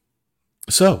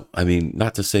 So, I mean,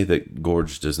 not to say that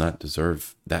Gorge does not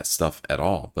deserve that stuff at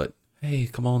all, but hey,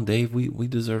 come on, Dave, we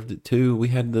deserved it too. We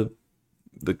had the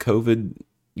COVID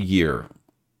year,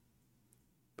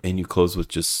 and you close with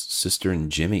just Sister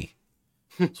and Jimmy.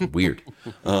 It's weird.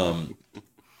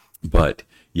 But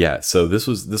yeah, so this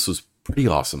was pretty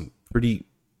awesome, pretty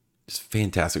just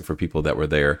fantastic for people that were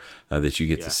there, that you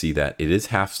get to see that. It is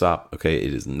half stop. Okay,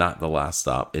 it is not the last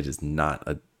stop. It is not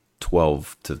a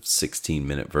 12 to 16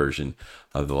 minute version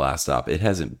of the last stop. It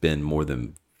hasn't been more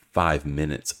than 5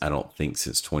 minutes, I don't think,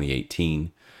 since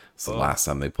 2018. It's the last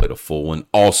time they played a full one,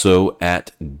 also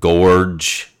at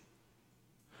Gorge.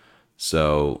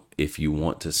 So if you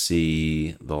want to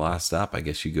see The Last Stop, I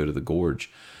guess you go to the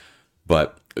Gorge.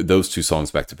 But those two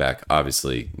songs back to back,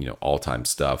 obviously, all time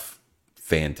stuff,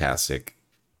 fantastic.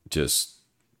 Just,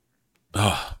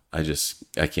 I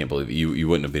can't believe it. You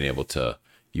wouldn't have been able to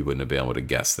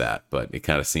guess that, but it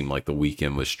kind of seemed like the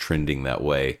weekend was trending that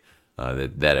way,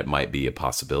 that it might be a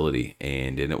possibility,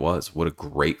 and it was. What a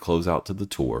great closeout to the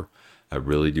tour. I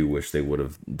really do wish they would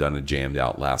have done a jammed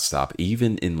out Last Stop,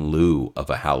 even in lieu of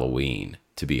a Halloween,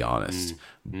 to be honest.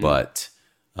 But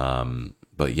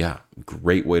yeah,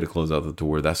 great way to close out the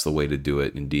tour. That's the way to do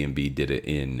it, and D&B did it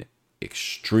in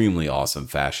extremely awesome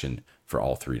fashion for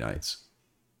all 3 nights.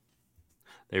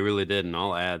 They really did, and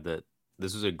I'll add that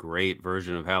this is a great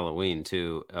version of Halloween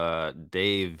too.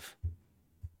 Dave,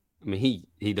 I mean,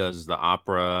 he does the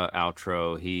opera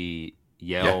outro. He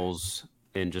yells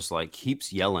and just like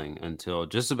keeps yelling until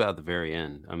just about the very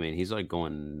end. I mean, he's like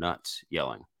going nuts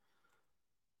yelling.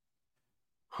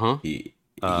 Huh? He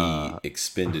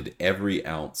expended every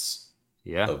ounce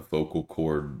of vocal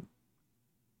cord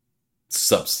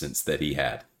substance that he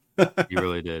had. He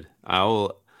really did.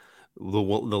 The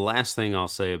last thing I'll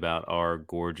say about our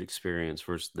Gorge experience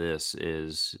versus this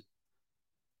is,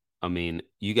 I mean,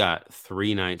 you got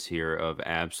 3 nights here of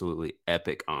absolutely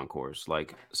epic encores,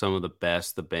 like some of the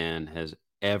best the band has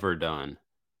ever done.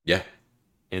 Yeah.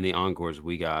 And the encores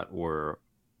we got were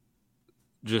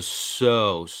just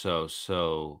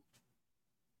so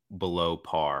below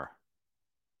par.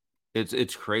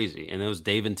 It's crazy. And it was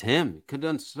Dave and Tim. Could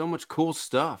have done so much cool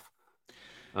stuff.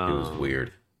 It was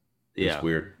weird. It was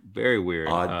weird. Very weird.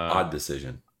 Odd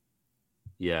decision.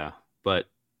 Yeah. But,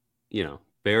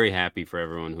 very happy for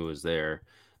everyone who was there.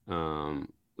 We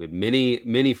had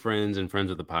many friends and friends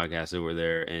of the podcast that were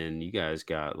there, and you guys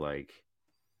got one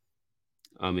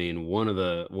of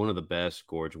the best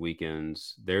Gorge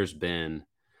weekends there's been.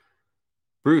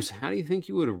 Bruce, how do you think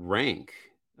you would rank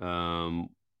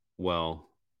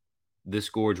this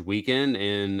Gorge weekend,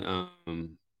 and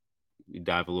you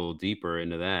dive a little deeper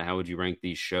into that? How would you rank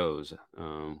these shows?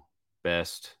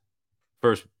 Best,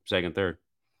 first, second, third?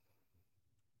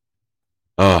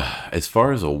 As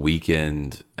far as a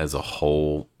weekend as a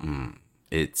whole,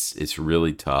 it's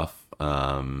really tough.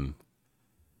 You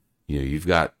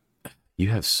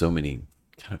have so many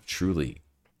kind of truly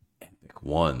epic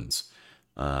ones.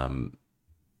 I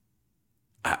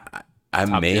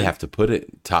may 10. Have to put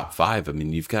it top 5. I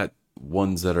mean, you've got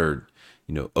ones that are,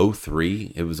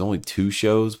 03. It was only 2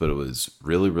 shows, but it was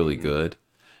really, really good.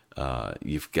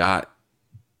 You've got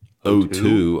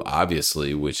 02,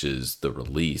 obviously, which is the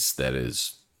release that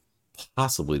is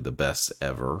possibly the best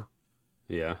ever.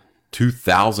 Yeah.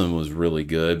 2000 was really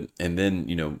good. And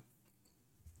then,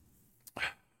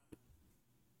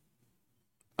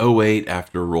 08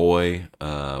 after Roy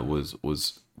was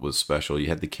special. You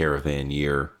had the Caravan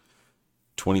year.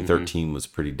 2013 was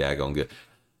pretty daggone good.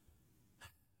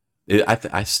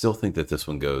 I still think that this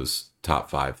one goes top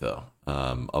 5 though,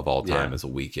 of all time as a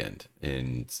weekend,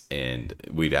 and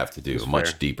we'd have to do a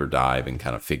much deeper dive and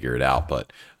kind of figure it out.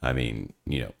 But I mean,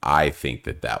 I think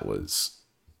that was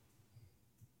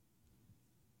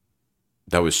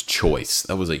choice.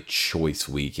 That was a choice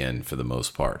weekend for the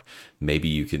most part. Maybe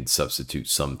you could substitute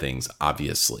some things,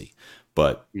 obviously,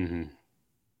 but.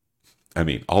 I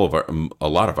mean, a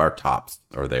lot of our tops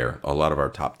are there. A lot of our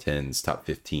top 10s, top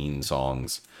 15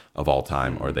 songs of all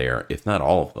time are there, if not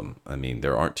all of them. I mean,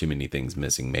 there aren't too many things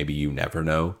missing. Maybe You Never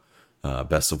Know,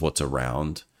 Best of What's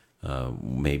Around.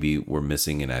 Maybe we're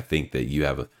missing, and I think that you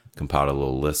have compiled a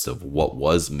little list of what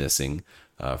was missing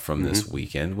from this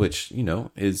weekend, which,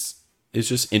 is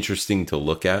just interesting to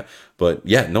look at. But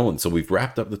yeah, Nolan, so we've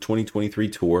wrapped up the 2023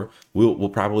 tour. We'll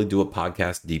probably do a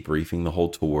podcast debriefing the whole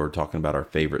tour, talking about our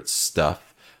favorite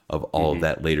stuff of all of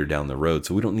that later down the road.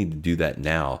 So we don't need to do that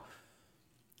now.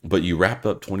 But you wrapped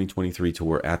up 2023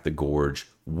 tour at the Gorge.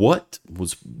 What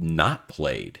was not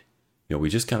played? We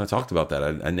just kind of talked about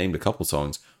that. I named a couple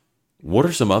songs. What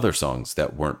are some other songs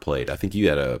that weren't played? I think you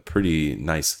had a pretty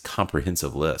nice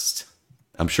comprehensive list.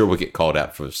 I'm sure we'll get called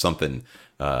out for something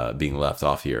being left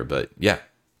off here, but yeah.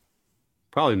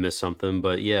 Probably missed something,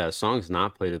 but yeah, songs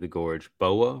not played at the Gorge.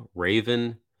 Boa,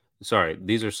 Raven. Sorry,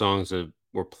 these are songs that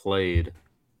were played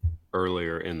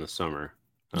earlier in the summer.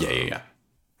 Yeah.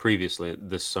 Previously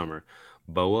this summer.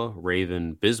 Boa,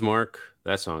 Raven, Bismarck.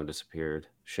 That song disappeared.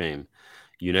 Shame.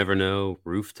 You Never Know,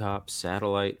 Rooftop,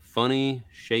 Satellite, Funny,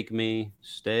 Shake Me,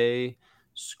 Stay,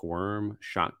 Squirm,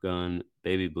 Shotgun,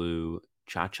 Baby Blue,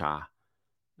 Cha-Cha.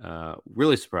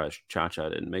 Really surprised Cha-Cha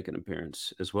didn't make an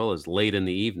appearance, as well as Late in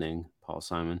the Evening, Paul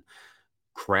Simon.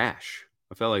 Crash.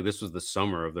 I felt like this was the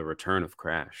summer of the return of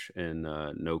Crash, and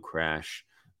no Crash.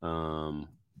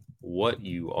 What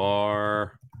You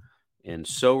Are, and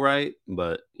So Right.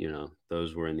 But,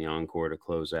 those were in the encore to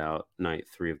close out night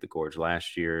 3 of the Gorge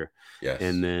last year. And Yes.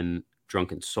 then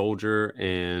Drunken Soldier.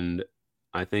 And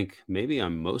I think maybe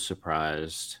I'm most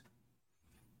surprised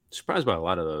by a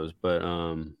lot of those, but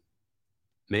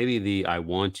maybe the I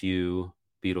Want You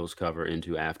Beatles cover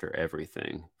into After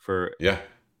Everything. Yeah.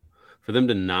 For them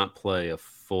to not play a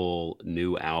full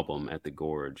new album at the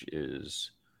Gorge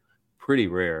is pretty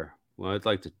rare. Well, I'd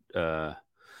like to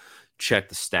check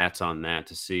the stats on that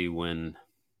to see when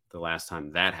the last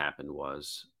time that happened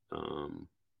was.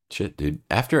 Shit, dude.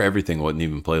 After Everything wasn't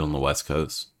even played on the West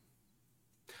Coast.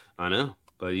 I know,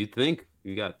 but you think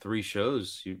you got 3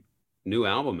 shows, new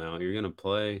album out, you're gonna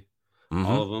play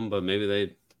all of them, but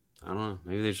maybe I don't know,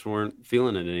 maybe they just weren't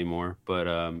feeling it anymore.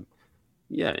 But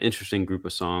yeah, interesting group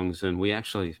of songs, and we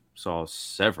actually saw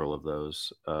several of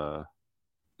those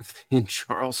in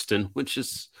Charleston, which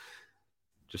is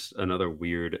just another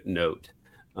weird note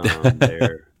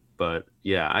there. But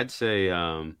yeah, I'd say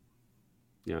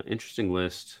interesting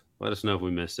list. Let us know if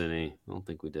we missed any. I don't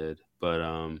think we did, but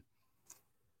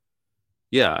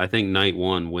yeah, I think night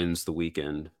 1 wins the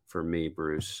weekend for me,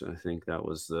 Bruce. I think that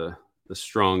was the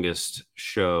strongest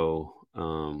show.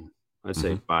 I'd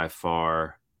say by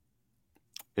far.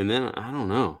 And then I don't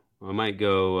know. I might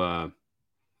go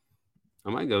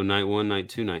night 1, night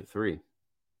 2, night 3.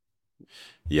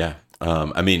 Yeah.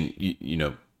 I mean,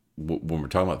 when we're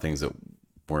talking about things that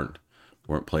weren't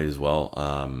played as well,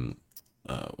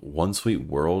 One Sweet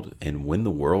World and When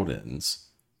the World Ends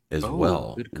as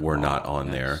well were not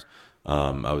on there.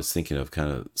 I was thinking of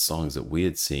kind of songs that we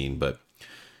had seen, but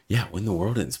yeah, When the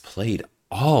World Ends played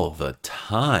all the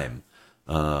time,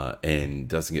 and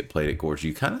doesn't get played at Gorge.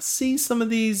 You kind of see some of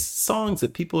these songs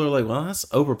that people are like, well, that's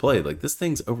overplayed. Like, this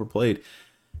thing's overplayed,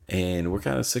 and we're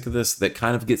kind of sick of this. That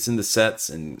kind of gets into sets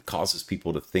and causes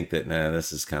people to think that, nah,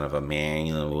 this is kind of a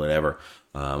whatever,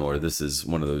 or this is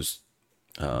one of those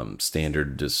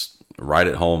standard just right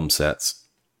at home sets.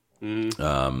 And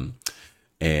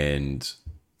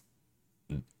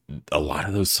a lot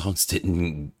of those songs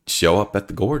didn't show up at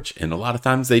the Gorge, and a lot of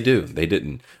times they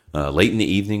didn't. Late in the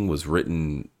Evening was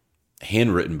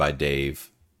handwritten by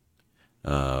Dave,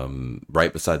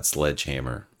 right beside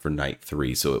Sledgehammer for night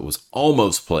 3, so it was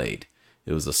almost played.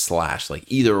 It was a slash, like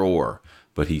either or,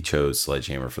 but he chose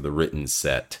Sledgehammer for the written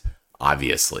set.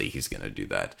 Obviously he's going to do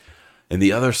that. And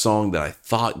the other song that I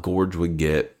thought Gorge would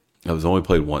get, that was only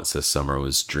played once this summer,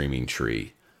 was Dreaming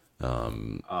Tree.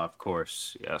 Of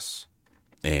course, yes.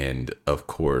 And of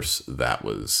course that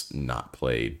was not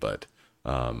played, but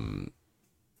oh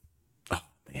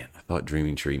man, I thought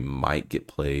Dreaming Tree might get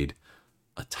played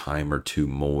a time or two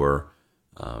more,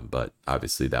 but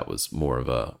obviously that was more of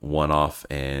a one-off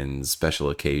and special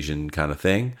occasion kind of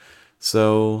thing.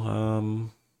 So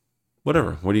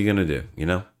whatever, what are you gonna do,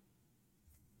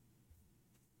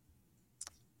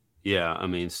 Yeah, I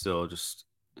mean, still just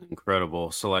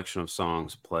incredible selection of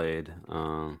songs played.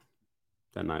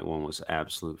 That night 1 was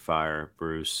absolute fire,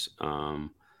 Bruce.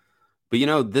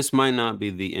 But this might not be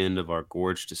the end of our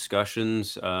Gorge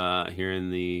discussions here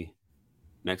in the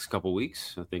next couple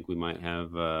weeks. I think we might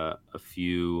have a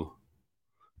few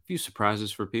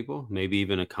surprises for people. Maybe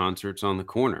even a Concerts on the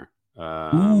Corner.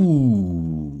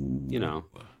 Ooh,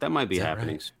 that might be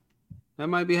happening. Right? That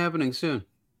might be happening soon.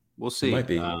 We'll see. It might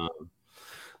be.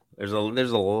 There's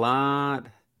a lot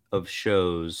of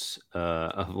shows,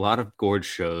 a lot of Gorge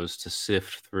shows to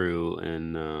sift through,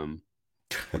 and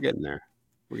we're getting there.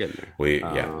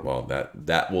 Well,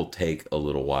 that will take a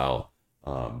little while,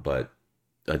 but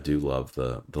I do love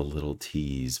the little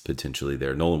tease potentially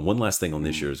there. Nolan, one last thing on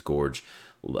this year's Gorge.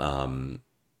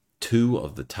 2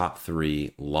 of the top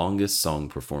 3 longest song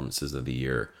performances of the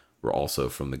year were also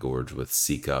from the Gorge, with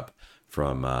Seek Up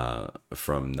from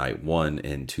night 1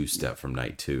 and Two Step from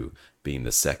night 2 being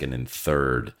the second and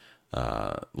third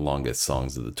longest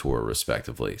songs of the tour,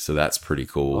 respectively. So that's pretty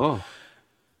cool. Oh.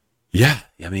 Yeah,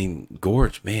 I mean,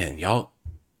 Gorge, man, y'all,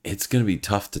 it's gonna be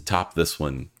tough to top this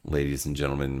one, ladies and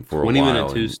gentlemen, for a while.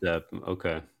 20-minute two-step.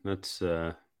 Okay, that's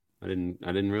I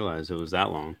didn't realize it was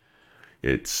that long.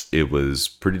 It was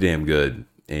pretty damn good,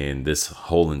 and this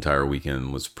whole entire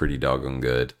weekend was pretty doggone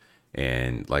good.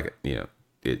 And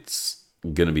it's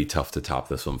gonna be tough to top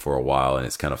this one for a while. And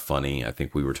it's kind of funny. I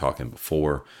think we were talking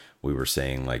before. We were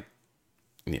saying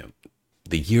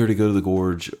the year to go to the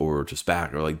Gorge or to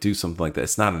SPAC or do something like that.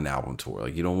 It's not an album tour.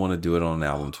 You don't want to do it on an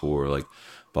album tour, blah,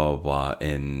 blah, blah.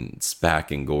 And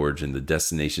SPAC and Gorge and the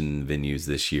destination venues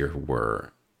this year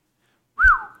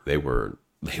they were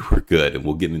they were good. And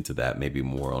we'll get into that maybe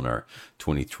more on our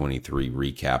 2023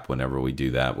 recap whenever we do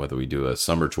that, whether we do a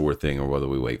summer tour thing or whether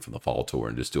we wait for the fall tour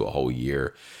and just do a whole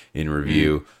year in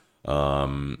review.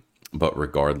 But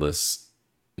regardless,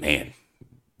 man,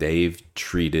 they've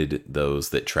treated those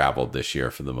that traveled this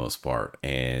year for the most part,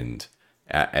 and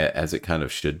as it kind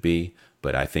of should be,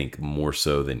 but I think more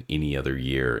so than any other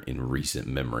year in recent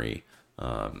memory.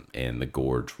 And the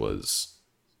Gorge was,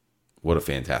 what a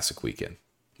fantastic weekend.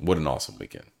 What an awesome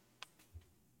weekend.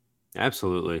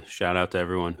 Absolutely. Shout out to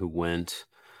everyone who went.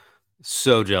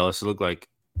 So jealous. It looked like,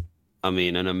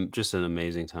 just an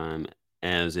amazing time,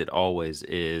 as it always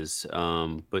is.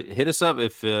 But hit us up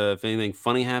if anything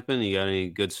funny happened. You got any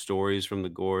good stories from the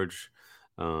Gorge?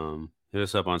 Hit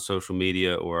us up on social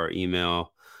media or our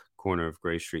email,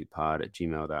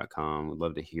 cornerofgraystreetpod@gmail.com. We'd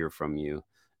love to hear from you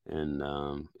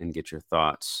and get your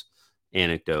thoughts,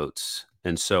 anecdotes,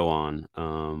 and so on.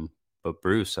 But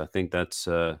Bruce, I think that's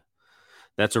a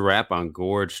wrap on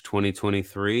Gorge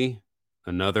 2023.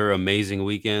 Another amazing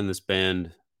weekend. This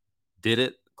band did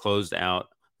it, closed out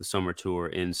the summer tour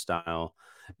in style,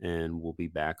 and we'll be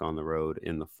back on the road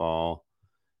in the fall.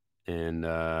 And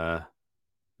man,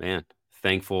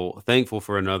 thankful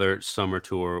for another summer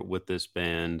tour with this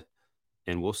band.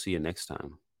 And we'll see you next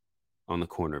time on the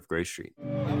corner of Gray Street.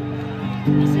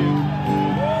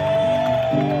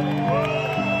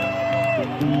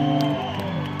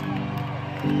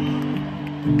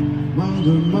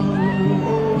 Mother,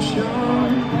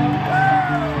 ocean, I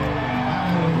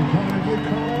heard you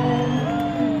call.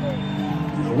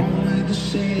 I wanted to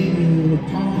sail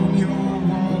upon your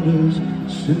waters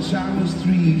since I was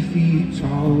 3 feet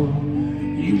tall.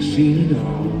 You've seen it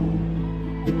all.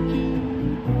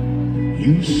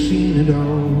 You've seen it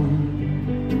all.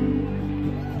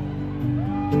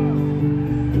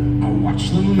 I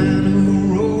watched the man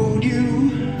who rode you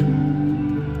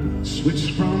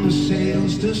switch from the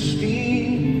sails to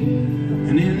steam,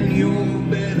 and in your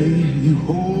belly you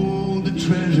hold the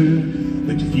treasure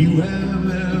that you have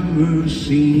ever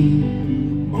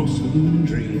seen. Most of them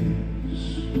dreams,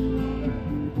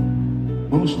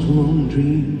 most of them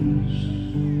dreams.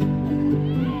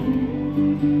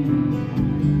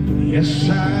 Yes,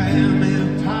 I am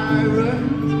a pirate,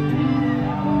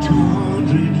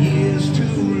 200 years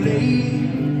too late.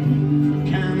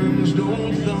 Cannons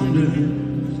don't thunder,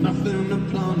 there's nothing to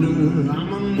plunder.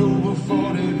 I'm an over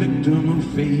 40 victim of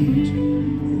fate,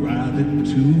 arriving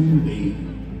too late,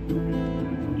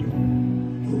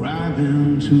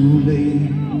 arriving too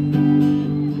late.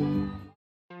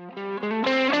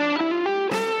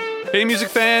 Hey music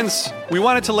fans, we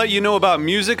wanted to let you know about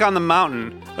Music on the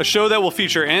Mountain, a show that will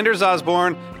feature Anders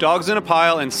Osborne, Dogs in a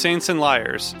Pile, and Saints and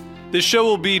Liars. This show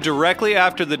will be directly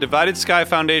after the Divided Sky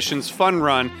Foundation's Fun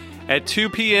Run at 2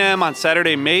 p.m. on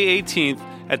Saturday, May 18th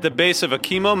at the base of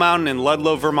Akimo Mountain in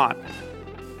Ludlow, Vermont.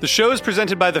 The show is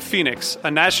presented by The Phoenix, a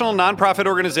national nonprofit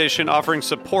organization offering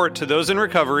support to those in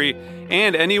recovery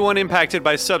and anyone impacted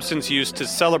by substance use to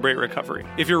celebrate recovery.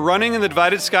 If you're running in the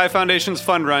Divided Sky Foundation's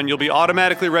Fun Run, you'll be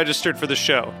automatically registered for the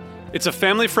show. It's a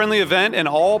family-friendly event, and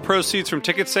all proceeds from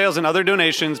ticket sales and other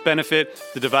donations benefit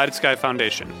the Divided Sky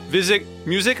Foundation. Visit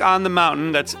Music on the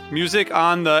Mountain, that's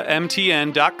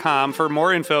musiconthemtn.com for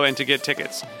more info and to get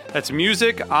tickets. That's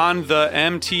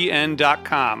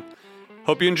musiconthemtn.com.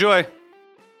 Hope you enjoy.